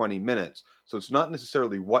 15 to 20 minutes. So it's not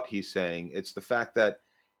necessarily what he's saying. It's the fact that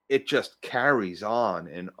it just carries on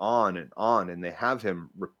and on and on, and they have him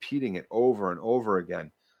repeating it over and over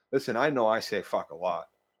again. Listen, I know I say fuck a lot,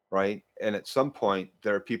 right? And at some point,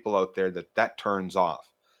 there are people out there that turns off.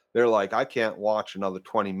 They're like, I can't watch another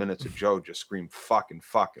 20 minutes of Joe just scream fuck at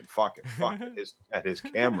his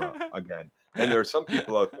camera again. And there are some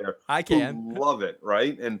people out there who love it,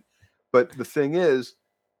 right? But the thing is,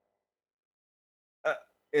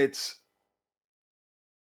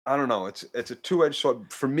 I don't know. It's a two-edged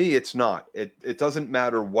sword. For me, it's not. It doesn't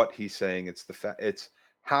matter what he's saying. It's the fact. It's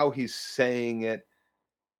how he's saying it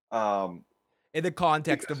In the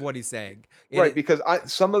context of what he's saying. Right, because I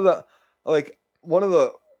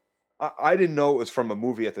didn't know it was from a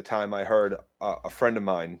movie at the time. I heard a friend of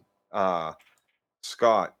mine,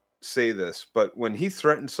 Scott, say this, but when he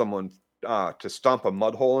threatened someone to stomp a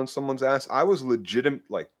mud hole in someone's ass, I was legitimate,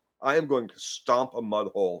 like, I am going to stomp a mud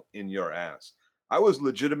hole in your ass. I was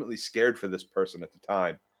legitimately scared for this person at the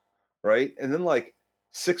time, right? And then like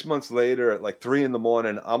 6 months later, at like 3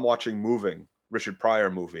 a.m, I'm watching Moving, Richard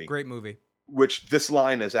Pryor movie. Great movie. Which this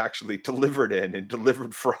line is actually delivered in and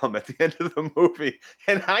delivered from at the end of the movie.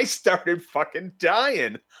 And I started fucking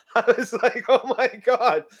dying. I was like, oh my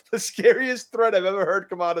God, the scariest threat I've ever heard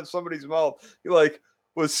come out of somebody's mouth,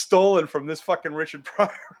 was stolen from this fucking Richard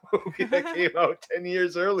Pryor movie that came out 10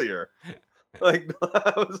 years earlier. Like,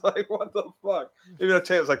 I was like, what the fuck? Maybe I'll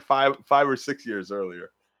tell you it was like five or 6 years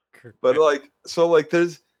earlier. But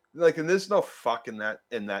there's no fuck in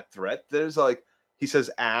that threat. There's like, he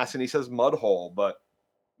says ass and he says mud hole, but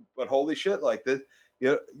holy shit, like this,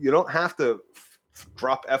 you don't have to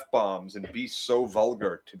drop F-bombs and be so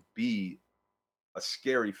vulgar to be a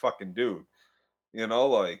scary fucking dude.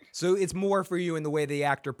 So it's more for you in the way the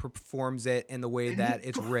actor performs it and the way that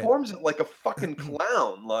it's written. Performs it like a fucking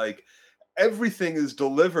clown. Like everything is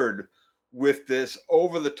delivered with this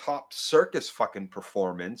over-the-top circus fucking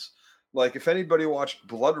performance. Like if anybody watched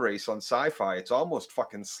Blood Race on Sci-Fi, it's almost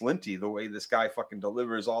fucking Slinty the way this guy fucking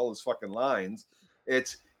delivers all his fucking lines.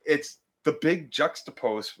 It's the big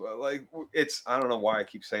juxtapose. Like I don't know why I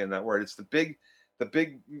keep saying that word. It's the big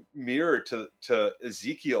mirror to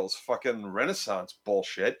Ezekiel's fucking Renaissance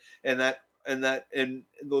bullshit, and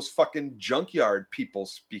those fucking junkyard people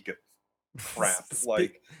speak crap.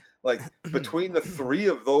 like between the three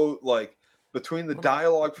of those, like between the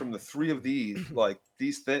dialogue from the three of these, like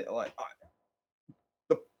these things, like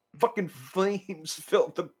the fucking flames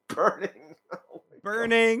filled the burning.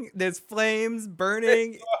 Burning. There's flames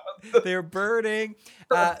burning. They're burning.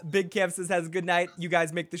 Big Kev says, has a good night. You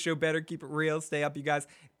guys make the show better. Keep it real. Stay up, you guys.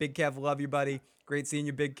 Big Kev, love you, buddy. Great seeing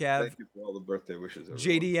you, Big Kev. Thank you for all the birthday wishes,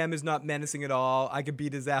 everyone. JDM is not menacing at all. I could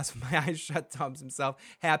beat his ass with my eyes shut, Tom's himself.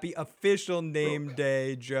 Happy official name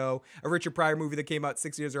day, Joe. A Richard Pryor movie that came out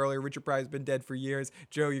 6 years earlier. Richard Pryor's been dead for years.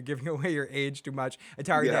 Joe, you're giving away your age too much.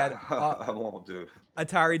 Atari Dad. I won't do.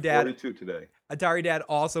 Atari Dad. 42 today. Atari Dad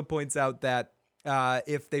also points out that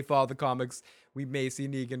if they follow the comics, we may see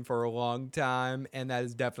Negan for a long time, and that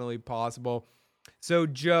is definitely possible. So,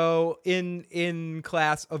 Joe, in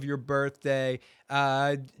class of your birthday,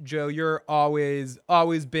 Joe, you're always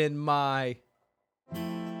been my... Yeah.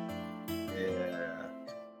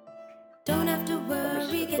 Don't have to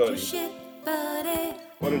worry, get your shit, buddy.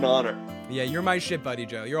 What an honor. Yeah, you're my shit buddy,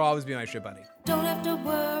 Joe. You'll always be my shit buddy. Don't have to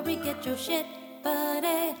worry, get your shit,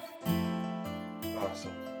 buddy.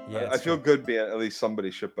 Awesome. Yeah, I feel good being at least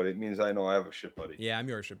somebody's shit buddy. It means I know I have a shit buddy. Yeah, I'm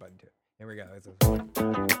your shit buddy too. Here we go.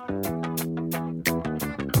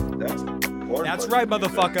 That's right,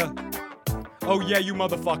 motherfucker. Oh yeah, you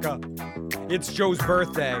motherfucker. It's Joe's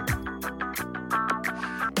birthday.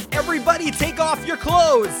 Everybody take off your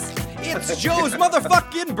clothes. It's Joe's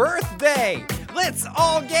motherfucking birthday. Let's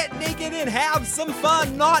all get naked and have some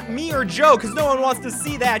fun. Not me or Joe, because no one wants to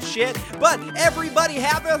see that shit. But everybody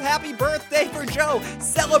have a happy birthday for Joe.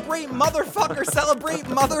 Celebrate, motherfucker. Celebrate,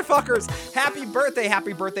 motherfuckers. Happy birthday,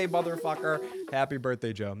 motherfucker. Happy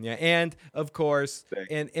birthday, Joe. Yeah, and of course,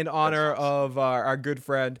 in honor of our good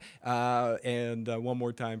friend, and one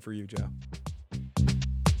more time for you, Joe.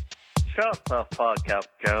 Shut the fuck up,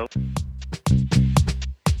 Joe.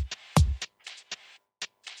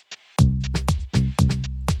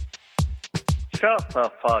 Shut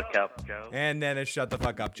the fuck up, Joe. And then it's shut the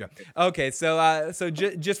fuck up, Joe. Okay, so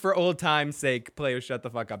just for old time's sake, play with Shut the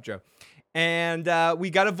Fuck Up, Joe. And we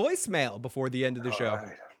got a voicemail before the end of the show.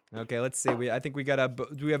 Right. Okay, let's see. I think we got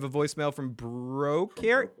do we have a voicemail from Broke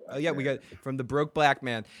here? Yeah, we got from the Broke Black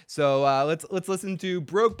Man. So let's listen to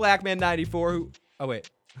Broke Black Man 94. Who? Oh wait.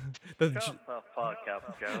 Shut the fuck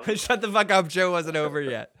up, Joe. Shut the fuck up, Joe wasn't over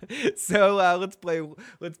yet. So let's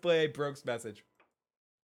play Broke's message.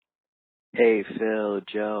 Hey, Phil,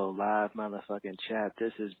 Joe, live motherfucking chat.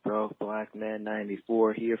 This is Broke Black Man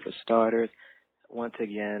 94 here for starters. Once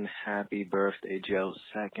again, happy birthday, Joe.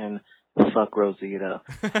 Second, fuck Rosita.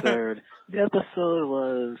 Third, the episode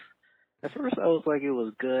was, at first I was like it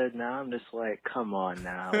was good. Now I'm just like, come on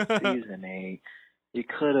now, it's season 8. You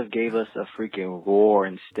could have gave us a freaking roar.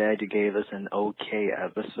 Instead, you gave us an okay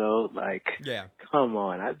episode. Like, yeah, come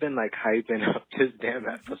on. I've been like hyping up this damn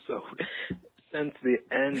episode since the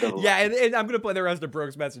end of Yeah, and I'm gonna play the rest of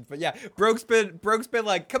Broke's message, but yeah, Broke's been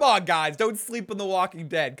like, come on guys, don't sleep on The Walking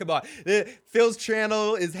Dead. Come on, Phil's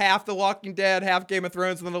channel is half The Walking Dead, half Game of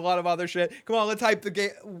Thrones, and then a lot of other shit. Come on, let's hype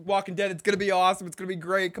the Walking Dead. It's gonna be awesome. It's gonna be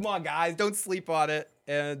great. Come on guys, don't sleep on it.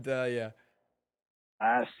 And yeah,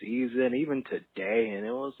 last season, even today, and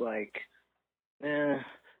it was like,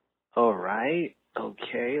 all right,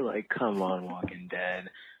 okay, like come on, Walking Dead.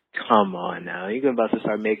 Come on now. You're about to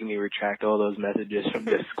start making me retract all those messages from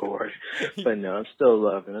Discord. But no, I'm still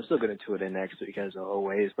loving it. I'm still going to tune in next week as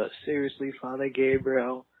always. But seriously, Father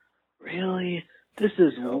Gabriel, really? This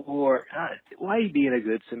is war. God, why are you being a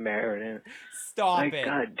good Samaritan? Stop it.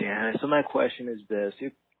 God damn it. So my question is this.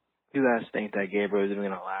 You guys think that Gabriel is even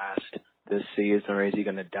going to last this season, or is he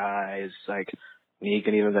going to die? Is like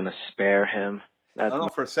Negan even going to spare him? I don't know.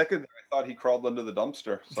 For a second, I thought he crawled under the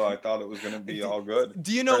dumpster, so I thought it was going to be all good.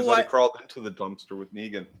 Do you know Turns what? out he crawled into the dumpster with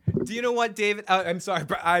Negan. Do you know what, David? I'm sorry,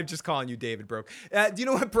 I'm just calling you David, Broke. Do you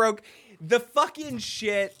know what, Broke? The fucking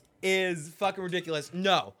shit is fucking ridiculous.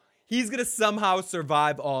 No. He's going to somehow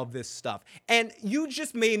survive all of this stuff. And you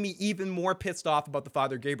just made me even more pissed off about the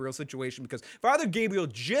Father Gabriel situation, because Father Gabriel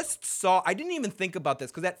just saw, I didn't even think about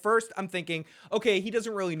this, because at first I'm thinking, okay, he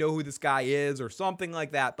doesn't really know who this guy is or something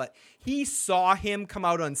like that, but he saw him come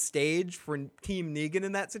out on stage for Team Negan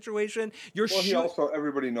in that situation. He also,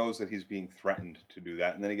 everybody knows that he's being threatened to do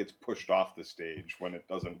that, and then he gets pushed off the stage when it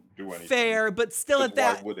doesn't do anything. Fair, but still at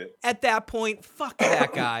that point, fuck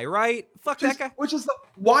that guy, right? Fuck that guy.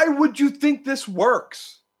 Why would you think this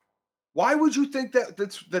works? Why would you think that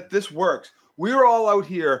this works? We're all out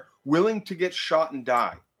here willing to get shot and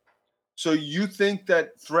die. So you think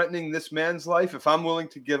that threatening this man's life, if I'm willing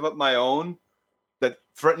to give up my own, that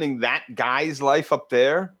threatening that guy's life up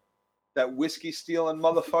there, that whiskey stealing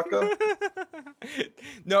motherfucker?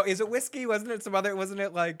 No, is it whiskey? Wasn't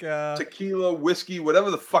it like tequila, whiskey,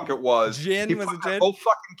 whatever the fuck it was? Gin? He was put it a gin? whole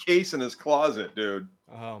fucking case in his closet, dude.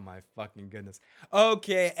 Oh my fucking goodness.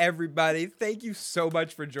 Okay, everybody, thank you so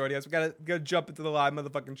much for joining us. We gotta jump into the live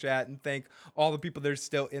motherfucking chat and thank all the people that are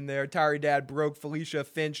still in there. Tari Dad, Broke, Felicia,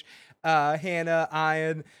 Finch, Hannah,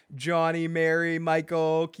 Ian, Johnny, Mary,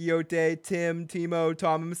 Michael, Quixote, Tim, Timo,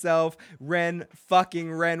 Tom himself, Ren, fucking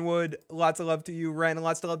Renwood. Lots of love to you, Ren, and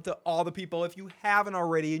lots of love to all the people. If you haven't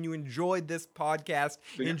already and you enjoyed this podcast,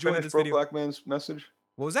 enjoyed this video. Black Man's message?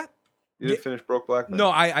 What was that? You didn't finish Broke Black Man? No,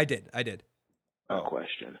 I did.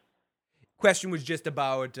 Question was just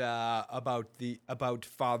about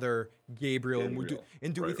Father Gabriel.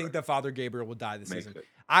 And do we think that Father Gabriel will die this season?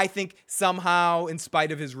 I think somehow, in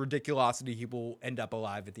spite of his ridiculosity, he will end up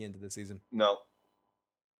alive at the end of the season. No.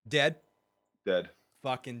 Dead? Dead.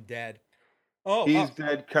 Fucking dead. He's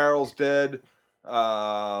dead. Carol's dead.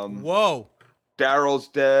 Whoa. Daryl's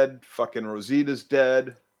dead. Fucking Rosita's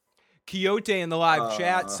dead. Quixote in the live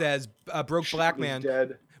chat says Broke Black Man.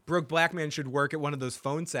 Dead. Broke Black Man should work at one of those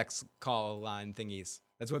phone sex call line thingies.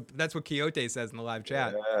 That's what Quixote says in the live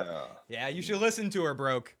chat. Yeah, you should listen to her,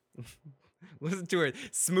 Broke. Listen to her.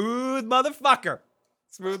 Smooth motherfucker.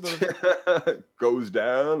 Smooth motherfucker. Goes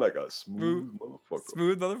down like a smooth motherfucker.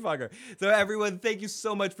 Smooth motherfucker. So everyone, thank you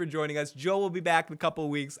so much for joining us. Joe will be back in a couple of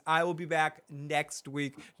weeks. I will be back next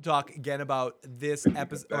week to talk again about this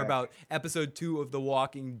episode, or about episode 2 of The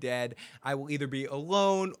Walking Dead. I will either be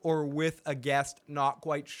alone or with a guest. Not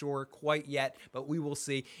quite sure quite yet, but we will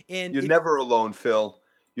see. And you're never alone, Phil.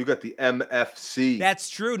 You got the MFC. That's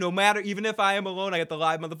true. No matter, even if I am alone, I get the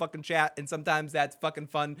live motherfucking chat, and sometimes that's fucking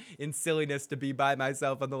fun and silliness to be by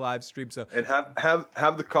myself on the live stream. So and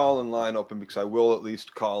have the call in line open, because I will at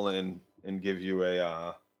least call in and give you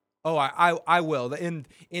a. I will. In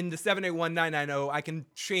the 781-990, I can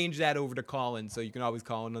change that over to call in, so you can always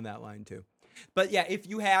call in on that line too. But yeah, if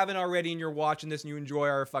you haven't already and you're watching this and you enjoy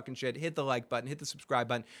our fucking shit, hit the like button, hit the subscribe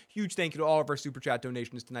button. Huge thank you to all of our super chat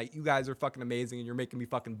donations tonight. You guys are fucking amazing and you're making me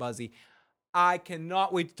fucking buzzy. I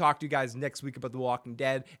cannot wait to talk to you guys next week about The Walking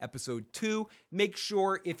Dead episode 2. Make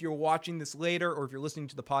sure if you're watching this later or if you're listening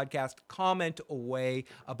to the podcast, comment away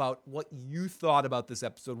about what you thought about this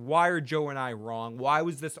episode. Why are Joe and I wrong? Why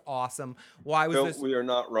was this awesome? Why was this? We are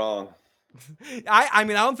not wrong. I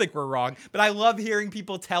mean, I don't think we're wrong, but I love hearing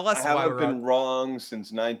people tell us I why haven't we're been wrong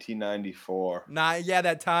since 1994. Yeah,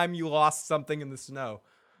 that time you lost something in the snow.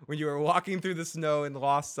 When you were walking through the snow and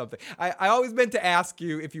lost something. I always meant to ask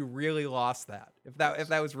you if you really lost that. If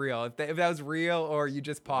that was real. If that was real or you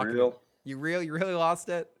just pocketed it. You really lost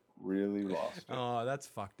it? Really lost it. Oh, that's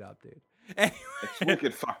fucked up, dude. Anyway. It's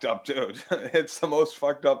wicked fucked up, dude. It's the most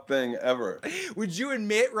fucked up thing ever. Would you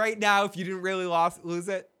admit right now if you didn't really lose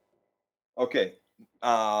it? Okay.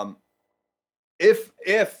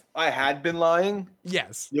 If I had been lying,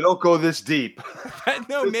 yes, you don't go this deep.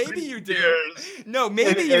 No, maybe you do. No,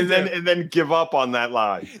 maybe you do. And then give up on that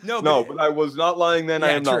lie. No, but I was not lying then. Yeah, I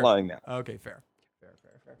am true. not lying now. Okay, fair.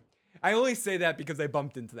 I only say that because I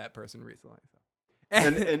bumped into that person recently.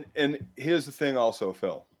 So. and here's the thing, also,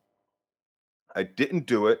 Phil. I didn't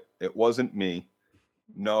do it. It wasn't me.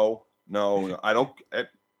 No. I don't.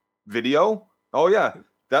 Video? Oh yeah.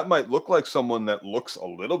 That might look like someone that looks a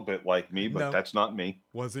little bit like me, but that's not me.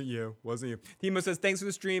 Wasn't you. Timo says, thanks for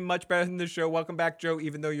the stream. Much better than the show. Welcome back, Joe,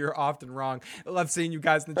 even though you're often wrong. I love seeing you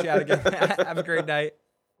guys in the chat again. Have a great night.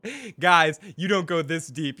 Guys, you don't go this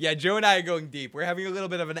deep. Yeah, Joe and I are going deep. We're having a little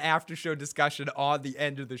bit of an after show discussion on the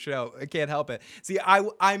end of the show. I can't help it. See,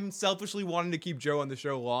 I'm selfishly wanting to keep Joe on the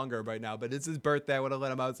show longer right now, but it's his birthday. I want to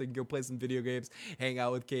let him out so he can go play some video games, hang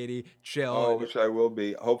out with Katie, chill. Oh, which I will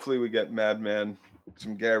be. Hopefully we get Madman,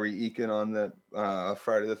 some Gary Eakin on that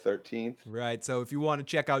Friday the 13th. Right. So if you want to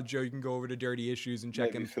check out Joe, you can go over to Dirty Issues and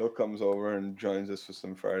check Maybe him. Phil comes over and joins us for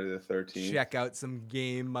some Friday the 13th. Check out some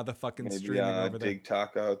game motherfucking maybe, streaming over there. Dig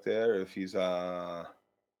Talk out there if he's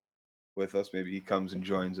with us. Maybe he comes and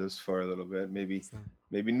joins us for a little bit. Maybe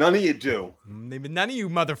none of you do. Maybe none of you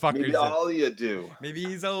motherfuckers. Maybe all of you do. Maybe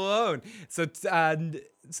he's alone.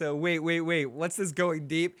 So wait. What's this going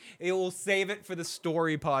deep? It will save it for the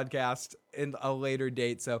story podcast in a later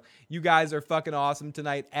date. So you guys are fucking awesome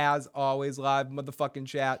tonight, as always. Live motherfucking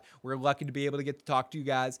chat. We're lucky to be able to get to talk to you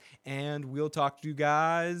guys, and we'll talk to you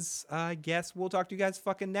guys. I guess we'll talk to you guys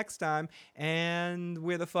fucking next time. And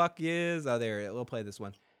where the fuck is? Oh, there. We'll play this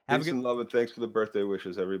one. Peace and love, and thanks for the birthday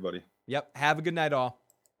wishes, everybody. Yep. Have a good night, all.